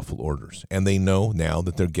unlawful orders. And they know now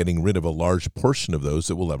that they're getting rid of a large portion of those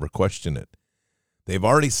that will ever question it. They've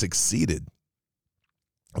already succeeded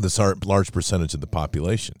this large percentage of the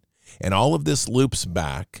population. And all of this loops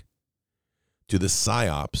back to the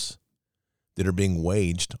psyops that are being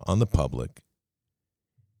waged on the public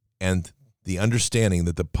and the understanding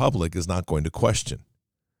that the public is not going to question.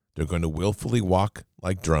 They're going to willfully walk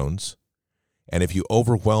like drones. And if you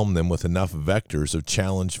overwhelm them with enough vectors of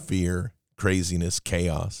challenge, fear, craziness,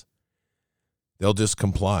 chaos, they'll just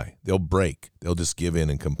comply. They'll break. They'll just give in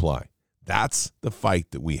and comply. That's the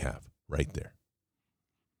fight that we have right there.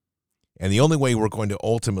 And the only way we're going to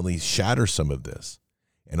ultimately shatter some of this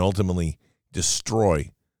and ultimately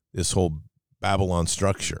destroy this whole Babylon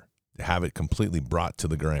structure, to have it completely brought to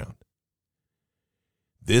the ground,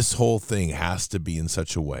 this whole thing has to be in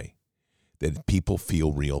such a way that people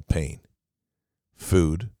feel real pain.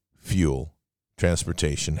 Food, fuel,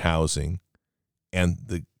 transportation, housing, and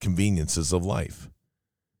the conveniences of life.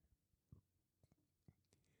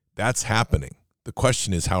 That's happening. The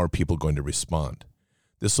question is, how are people going to respond?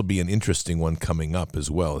 This will be an interesting one coming up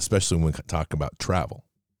as well, especially when we talk about travel.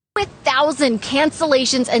 4,000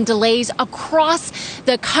 cancellations and delays across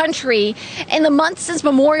the country. In the months since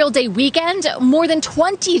Memorial Day weekend, more than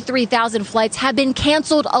 23,000 flights have been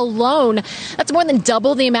canceled alone. That's more than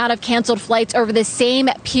double the amount of canceled flights over the same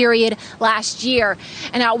period last year.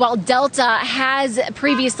 And now, while Delta has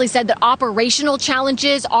previously said that operational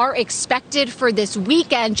challenges are expected for this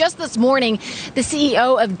weekend, just this morning, the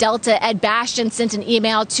CEO of Delta, Ed Bastian, sent an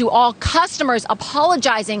email to all customers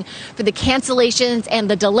apologizing for the cancellations and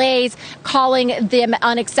the delays, calling them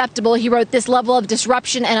unacceptable. He wrote, "This level of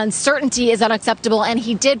disruption and uncertainty is unacceptable," and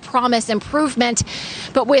he did promise improvement.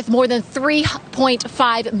 But with more than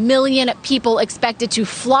 3.5 million people expected to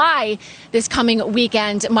fly this coming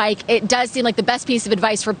weekend, Mike, it does seem like the best piece of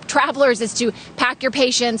advice for travelers is to pack your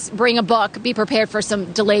patience, bring a book, be prepared for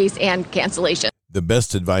some delays and cancellation. The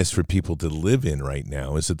best advice for people to live in right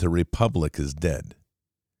now is that the republic is dead.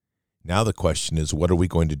 Now the question is, what are we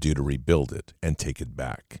going to do to rebuild it and take it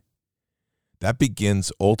back? That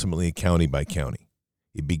begins ultimately county by county.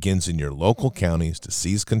 It begins in your local counties to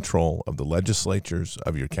seize control of the legislatures,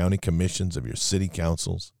 of your county commissions, of your city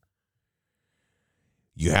councils.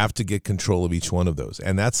 You have to get control of each one of those.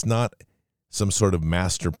 And that's not some sort of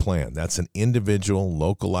master plan. That's an individual,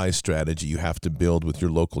 localized strategy you have to build with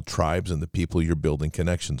your local tribes and the people you're building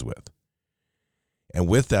connections with. And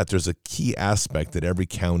with that, there's a key aspect that every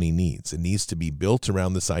county needs. It needs to be built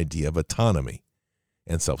around this idea of autonomy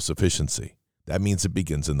and self-sufficiency. That means it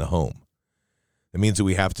begins in the home. It means that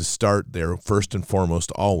we have to start there first and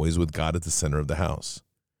foremost, always with God at the center of the house.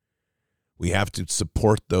 We have to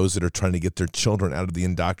support those that are trying to get their children out of the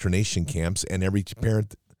indoctrination camps, and every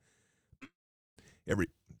parent that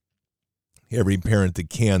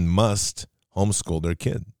can must homeschool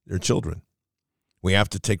their children. We have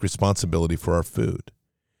to take responsibility for our food,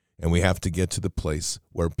 and we have to get to the place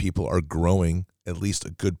where people are growing at least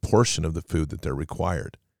a good portion of the food that they're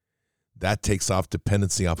required. That takes off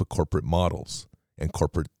dependency off of corporate models and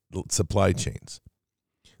corporate supply chains.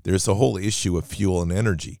 There's a whole issue of fuel and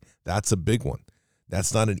energy. That's a big one.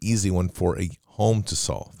 That's not an easy one for a home to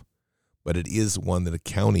solve, but it is one that a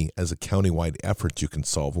county, as a countywide effort, you can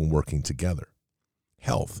solve when working together.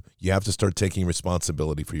 Health. You have to start taking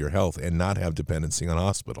responsibility for your health and not have dependency on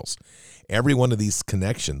hospitals. Every one of these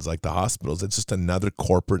connections, like the hospitals, it's just another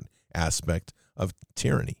corporate aspect of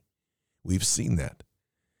tyranny. We've seen that.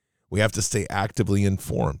 We have to stay actively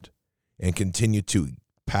informed and continue to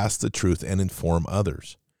pass the truth and inform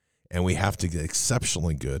others. And we have to get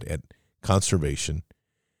exceptionally good at conservation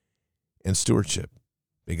and stewardship,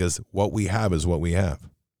 because what we have is what we have.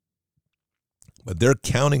 But they're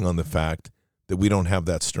counting on the fact that we don't have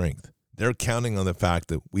that strength. They're counting on the fact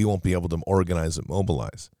that we won't be able to organize and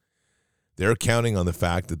mobilize. They're counting on the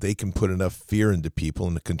fact that they can put enough fear into people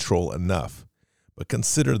and to control enough. But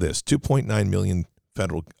consider this, 2.9 million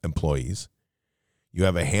federal employees. You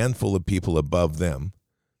have a handful of people above them.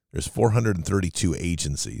 There's 432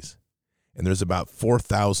 agencies. And there's about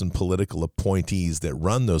 4,000 political appointees that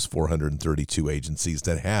run those 432 agencies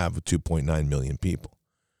that have 2.9 million people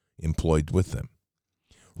employed with them.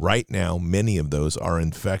 Right now, many of those are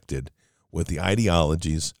infected with the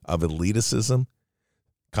ideologies of elitism,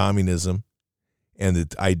 communism, and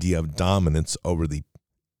the idea of dominance over the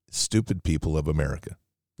stupid people of America.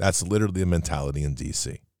 That's literally the mentality in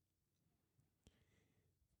D.C.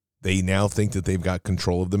 They now think that they've got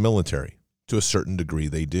control of the military. To a certain degree,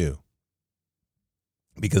 they do,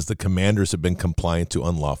 because the commanders have been compliant to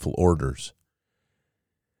unlawful orders.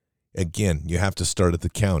 Again, you have to start at the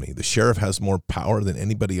county. The sheriff has more power than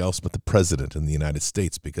anybody else but the president in the United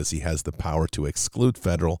States, because he has the power to exclude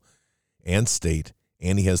federal and state,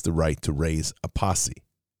 and he has the right to raise a posse.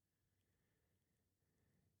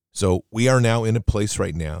 So we are now in a place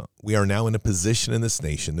right now, we are now in a position in this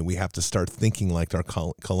nation that we have to start thinking like our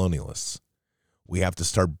colonialists. We have to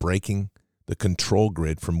start breaking the control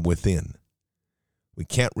grid from within. We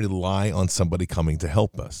can't rely on somebody coming to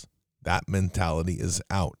help us. That mentality is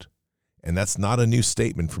out. And that's not a new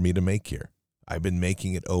statement for me to make here. I've been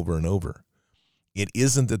making it over and over. It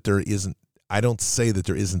isn't that there isn't, I don't say that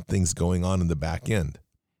there isn't things going on in the back end.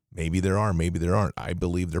 Maybe there are, maybe there aren't. I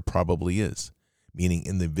believe there probably is, meaning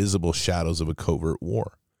in the visible shadows of a covert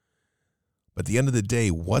war. But at the end of the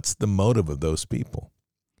day, what's the motive of those people?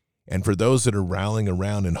 And for those that are rallying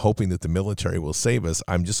around and hoping that the military will save us,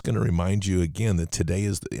 I'm just going to remind you again that today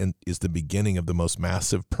is the beginning of the most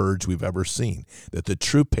massive purge we've ever seen. That the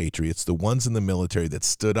true patriots, the ones in the military that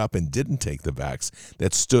stood up and didn't take the vax,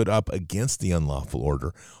 that stood up against the unlawful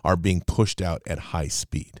order, are being pushed out at high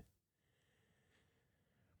speed.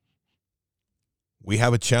 We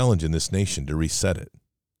have a challenge in this nation to reset it.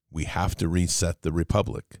 We have to reset the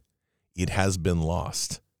republic. It has been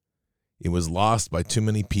lost. It was lost by too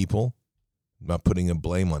many people. I'm not putting a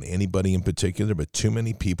blame on anybody in particular, but too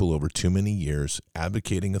many people over too many years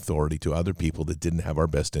advocating authority to other people that didn't have our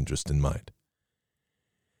best interest in mind.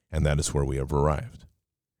 And that is where we have arrived.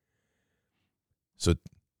 So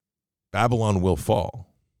Babylon will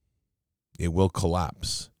fall. It will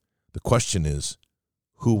collapse. The question is,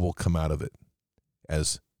 who will come out of it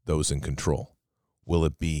as those in control? Will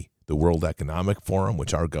it be the World Economic Forum,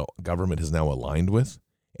 which our government is now aligned with,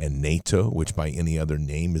 and NATO, which by any other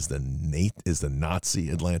name is the Nazi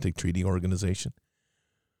Atlantic Treaty Organization,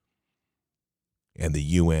 and the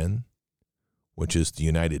UN, which is the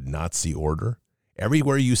United Nazi Order?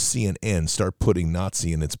 Everywhere you see an N, start putting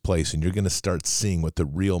Nazi in its place, and you're going to start seeing what the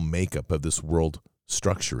real makeup of this world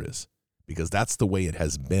structure is, because that's the way it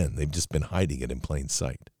has been. They've just been hiding it in plain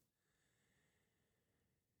sight.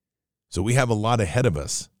 So we have a lot ahead of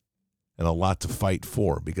us and a lot to fight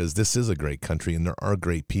for, because this is a great country and there are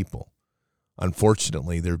great people.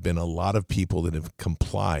 Unfortunately, there have been a lot of people that have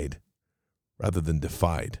complied rather than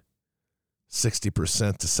defied.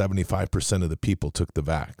 60% to 75% of the people took the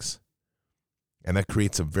vax. And that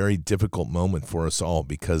creates a very difficult moment for us all,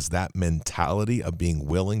 because that mentality of being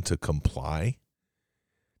willing to comply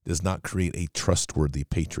does not create a trustworthy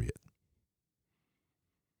patriot.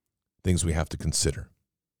 Things we have to consider.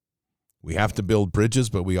 We have to build bridges,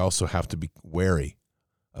 but we also have to be wary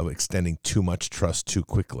of extending too much trust too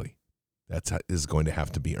quickly. That is going to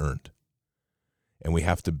have to be earned. And we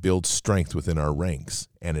have to build strength within our ranks,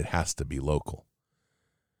 and it has to be local.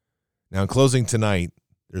 Now, in closing tonight,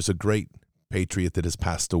 there's a great patriot that has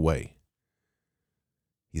passed away.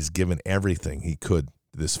 He's given everything he could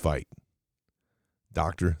to this fight.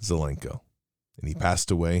 Dr. Zelenko. And he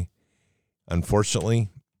passed away. Unfortunately,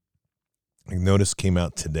 a notice came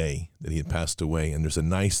out today that he had passed away, and there's a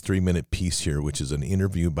nice 3-minute piece here, which is an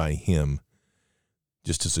interview by him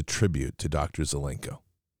just as a tribute to Dr. Zelenko.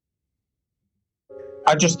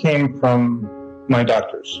 I just came from my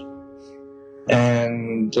doctors,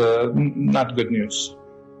 and not good news.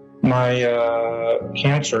 My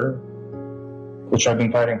cancer, which I've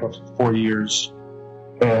been fighting for 4 years,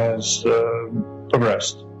 has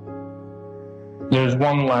progressed. There's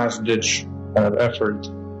one last ditch effort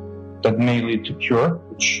that may lead to cure,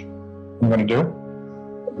 which I'm going to do.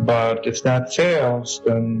 But if that fails,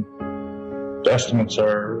 then the estimates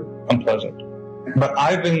are unpleasant. But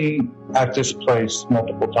I've been at this place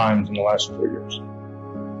multiple times in the last 4 years.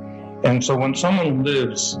 And so when someone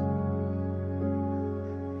lives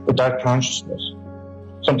with that consciousness,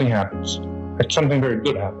 something happens. Something very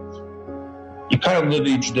good happens. You kind of live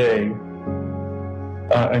each day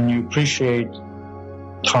and you appreciate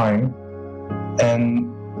time. And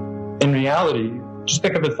in reality, just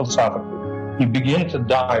think of it philosophically. You begin to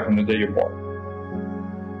die from the day you're born.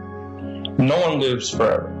 No one lives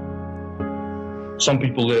forever. Some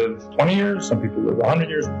people live 20 years, some people live 100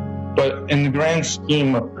 years, but in the grand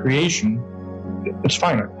scheme of creation, it's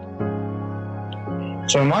finite.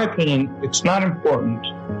 So in my opinion, it's not important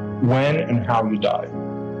when and how you die.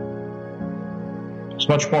 It's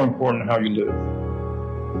much more important how you live.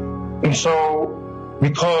 And so,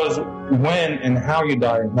 because when and how you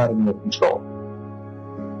die is not in your control,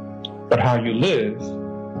 but how you live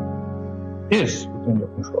is within your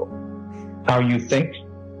control. How you think,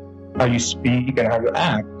 how you speak, and how you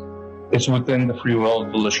act is within the free will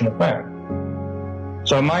and volition of man.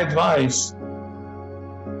 So my advice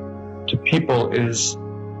to people is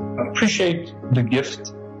appreciate the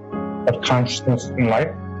gift of consciousness in life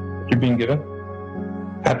that you're being given.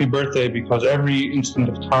 Happy birthday, because every instant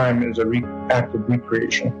of time is an act of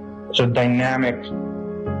recreation. It's a dynamic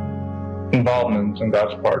involvement on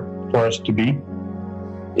God's part for us to be.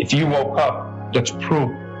 If you woke up, that's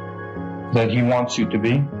proof that He wants you to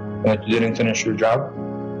be, and that you didn't finish your job.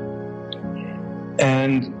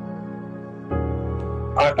 And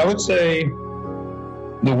I would say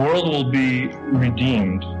the world will be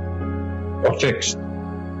redeemed or fixed,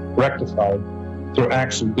 rectified through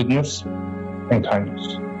acts of goodness and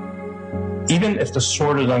kindness. Even if the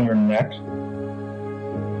sword is on your neck,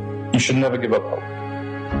 you should never give up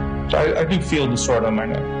hope. So I do feel the sword on my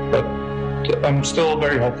neck, but I'm still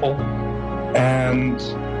very hopeful, and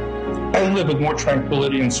I live with more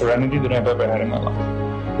tranquility and serenity than I've ever had in my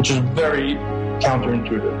life, which is very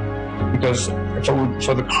counterintuitive, because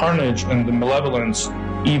for the carnage and the malevolence,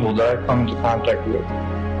 evil that I've come into contact with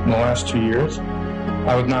in the last 2 years,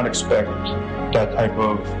 I would not expect that type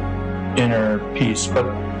of inner peace. But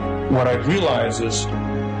what I've realized is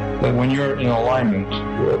that when you're in alignment,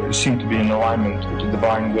 you seem to be in alignment with the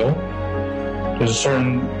divine will, there's a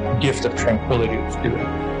certain gift of tranquility that's given.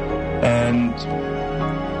 And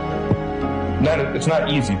It's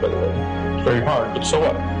not easy, by the way. It's very hard, but so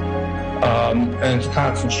what? And it's a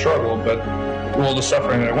constant struggle, but with all the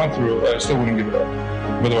suffering that I went through, I still wouldn't give it up.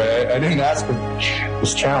 By the way, I didn't ask for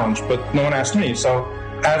this challenge, but no one asked me. So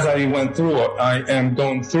as I went through it, I am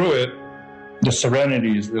going through it. The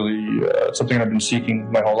serenity is really something I've been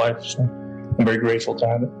seeking my whole life. So I'm very grateful to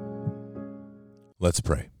have it. Let's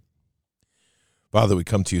pray. Father, we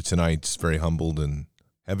come to you tonight just very humbled and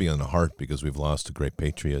heavy on the heart because we've lost a great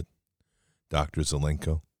patriot, Dr.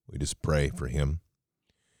 Zelenko. We just pray for him.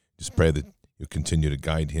 Just pray that you continue to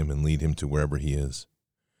guide him and lead him to wherever he is.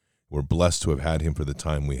 We're blessed to have had him for the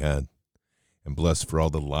time we had, and blessed for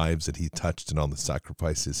all the lives that he touched and all the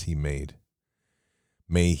sacrifices he made.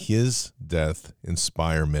 May his death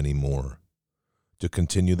inspire many more to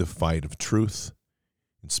continue the fight of truth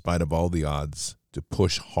in spite of all the odds, to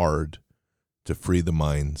push hard, to free the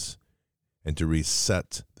minds, and to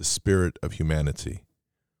reset the spirit of humanity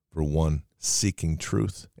for one seeking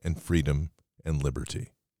truth and freedom and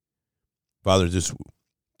liberty. Father,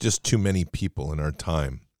 just too many people in our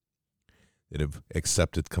time that have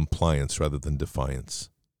accepted compliance rather than defiance.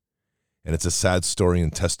 And it's a sad story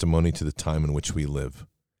and testimony to the time in which we live,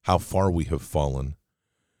 how far we have fallen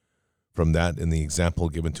from that in the example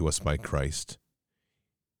given to us by Christ,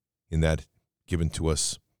 in that given to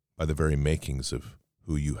us by the very makings of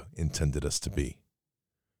who you intended us to be.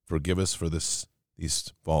 Forgive us for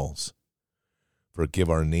these falls. Forgive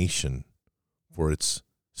our nation for its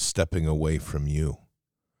stepping away from you.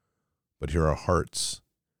 But hear our hearts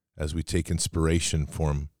as we take inspiration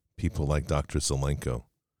from people like Dr. Zelenko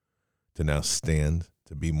to now stand,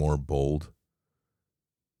 to be more bold,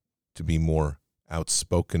 to be more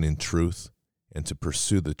outspoken in truth, and to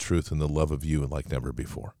pursue the truth and the love of you like never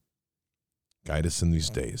before. Guide us in these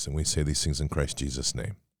days, and we say these things in Christ Jesus'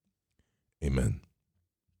 name. Amen.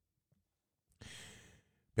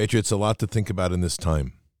 Patriots, a lot to think about in this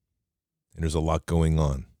time, and there's a lot going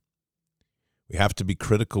on. We have to be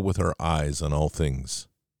critical with our eyes on all things.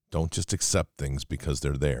 Don't just accept things because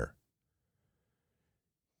they're there.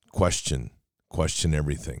 Question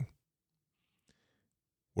everything.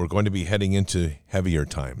 We're going to be heading into heavier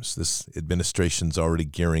times. This administration's already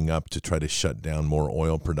gearing up to try to shut down more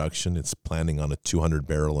oil production. It's planning on a $200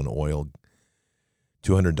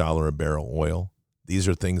 a barrel oil. These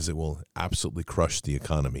are things that will absolutely crush the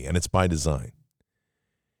economy, and it's by design.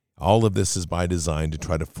 All of this is by design to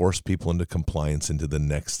try to force people into compliance into the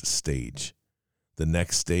next stage. The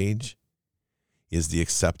next stage is the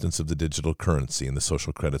acceptance of the digital currency and the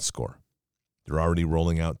social credit score. They're already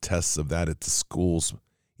rolling out tests of that at the schools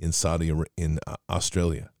in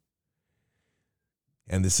Australia.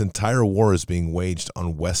 And this entire war is being waged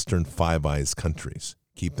on Western Five Eyes countries.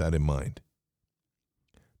 Keep that in mind.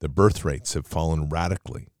 The birth rates have fallen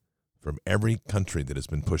radically from every country that has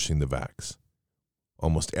been pushing the vax.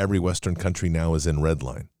 Almost every Western country now is in red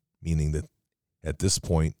line, meaning that at this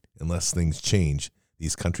point, unless things change,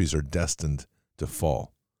 these countries are destined to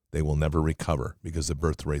fall. They will never recover because the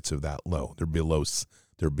birth rates are that low. They're below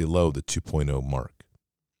the 2.0 mark.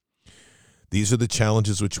 These are the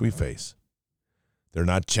challenges which we face. They're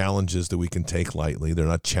not challenges that we can take lightly. They're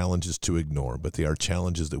not challenges to ignore, but they are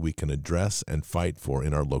challenges that we can address and fight for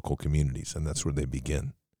in our local communities, and that's where they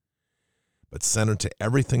begin. But center to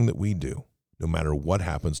everything that we do, no matter what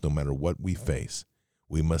happens, no matter what we face,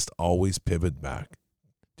 we must always pivot back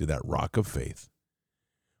to that rock of faith,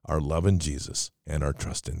 our love in Jesus, and our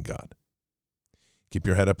trust in God. Keep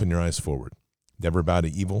your head up and your eyes forward. Never bow to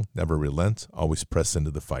evil, never relent, always press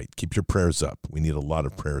into the fight. Keep your prayers up. We need a lot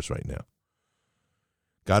of prayers right now.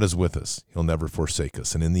 God is with us. He'll never forsake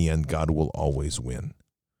us. And in the end, God will always win.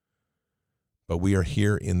 But we are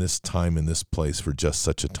here in this time, in this place, for just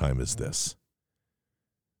such a time as this.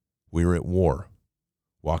 We are at war.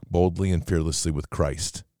 Walk boldly and fearlessly with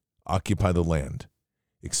Christ. Occupy the land.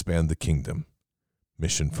 Expand the kingdom.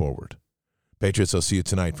 Mission forward. Patriots, I'll see you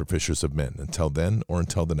tonight for Fishers of Men. Until then, or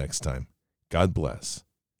until the next time, God bless,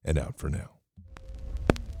 and out for now.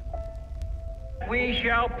 We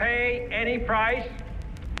shall pay any price,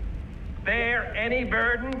 bear any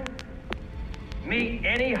burden, meet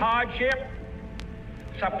any hardship,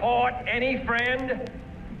 support any friend,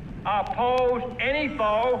 oppose any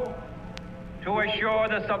foe to assure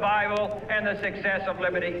the survival and the success of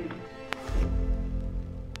liberty.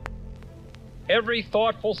 Every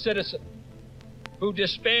thoughtful citizen who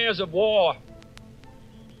despairs of war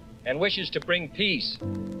and wishes to bring peace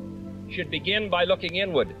should begin by looking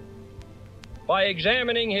inward, by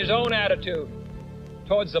examining his own attitude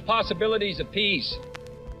towards the possibilities of peace.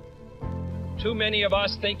 Too many of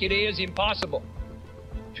us think it is impossible.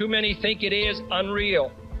 Too many think it is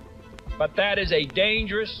unreal. But that is a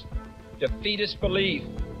dangerous, defeatist belief.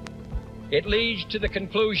 It leads to the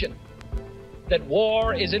conclusion that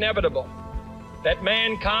war is inevitable, that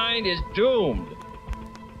mankind is doomed,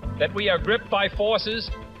 that we are gripped by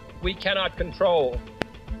forces we cannot control.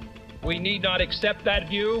 We need not accept that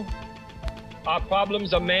view. Our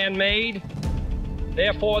problems are man-made,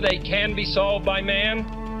 therefore they can be solved by man,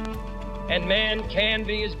 and man can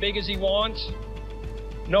be as big as he wants.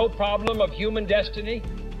 No problem of human destiny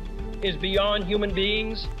is beyond human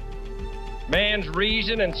beings. Man's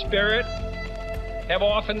reason and spirit have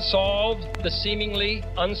often solved the seemingly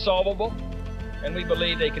unsolvable, and we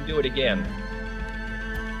believe they can do it again.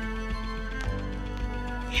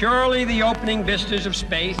 Surely the opening vistas of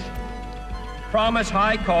space promise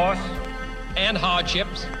high costs and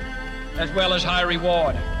hardships, as well as high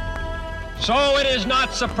reward. So it is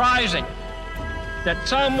not surprising that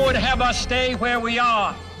some would have us stay where we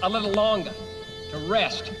are a little longer, to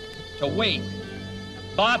rest, to wait.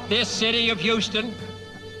 But this city of Houston,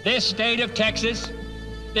 this state of Texas,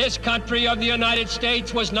 this country of the United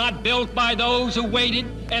States was not built by those who waited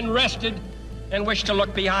and rested and wished to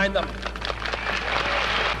look behind them.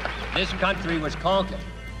 This country was conquered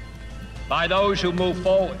by those who move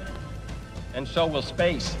forward, and so will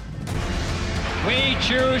space. We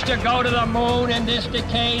choose to go to the moon in this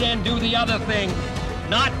decade and do the other thing,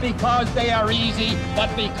 not because they are easy,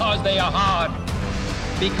 but because they are hard.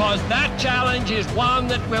 Because that challenge is one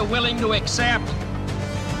that we're willing to accept.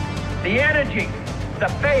 The energy, the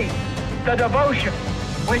faith, the devotion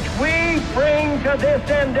which we bring to this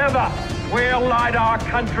endeavor will light our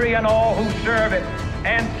country and all who serve it.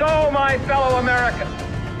 And so, my fellow Americans,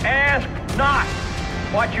 ask not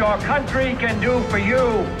what your country can do for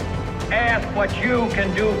you. Ask what you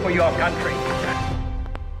can do for your country.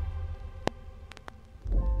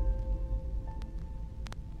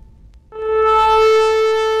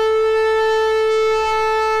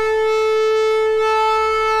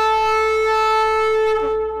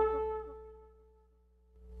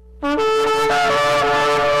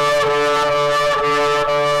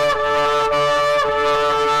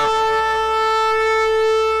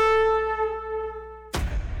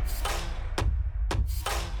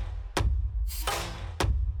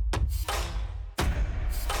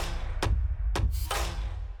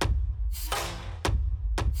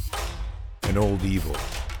 An old evil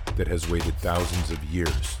that has waited thousands of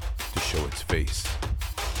years to show its face.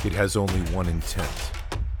 It has only one intent: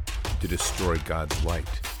 to destroy God's light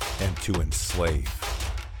and to enslave.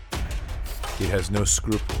 It has no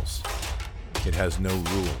scruples. It has no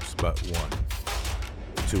rules but one: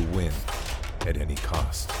 to win at any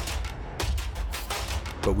cost.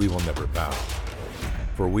 But we will never bow,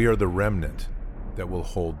 for we are the remnant that will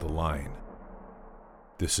hold the line.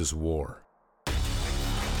 This is war.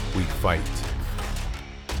 We fight.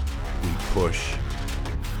 We push.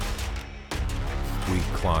 We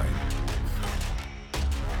climb.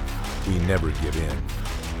 We never give in.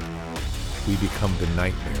 We become the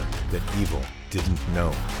nightmare that evil didn't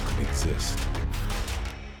know could exist.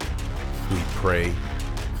 We pray.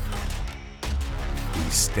 We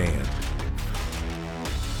stand.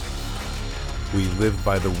 We live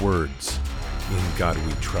by the words, "In God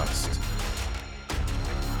we trust."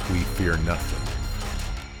 We fear nothing.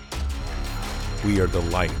 We are the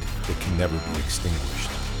light that can never be extinguished.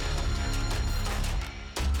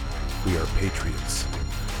 We are patriots.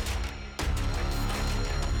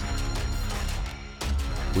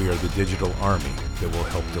 We are the digital army that will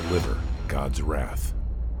help deliver God's wrath.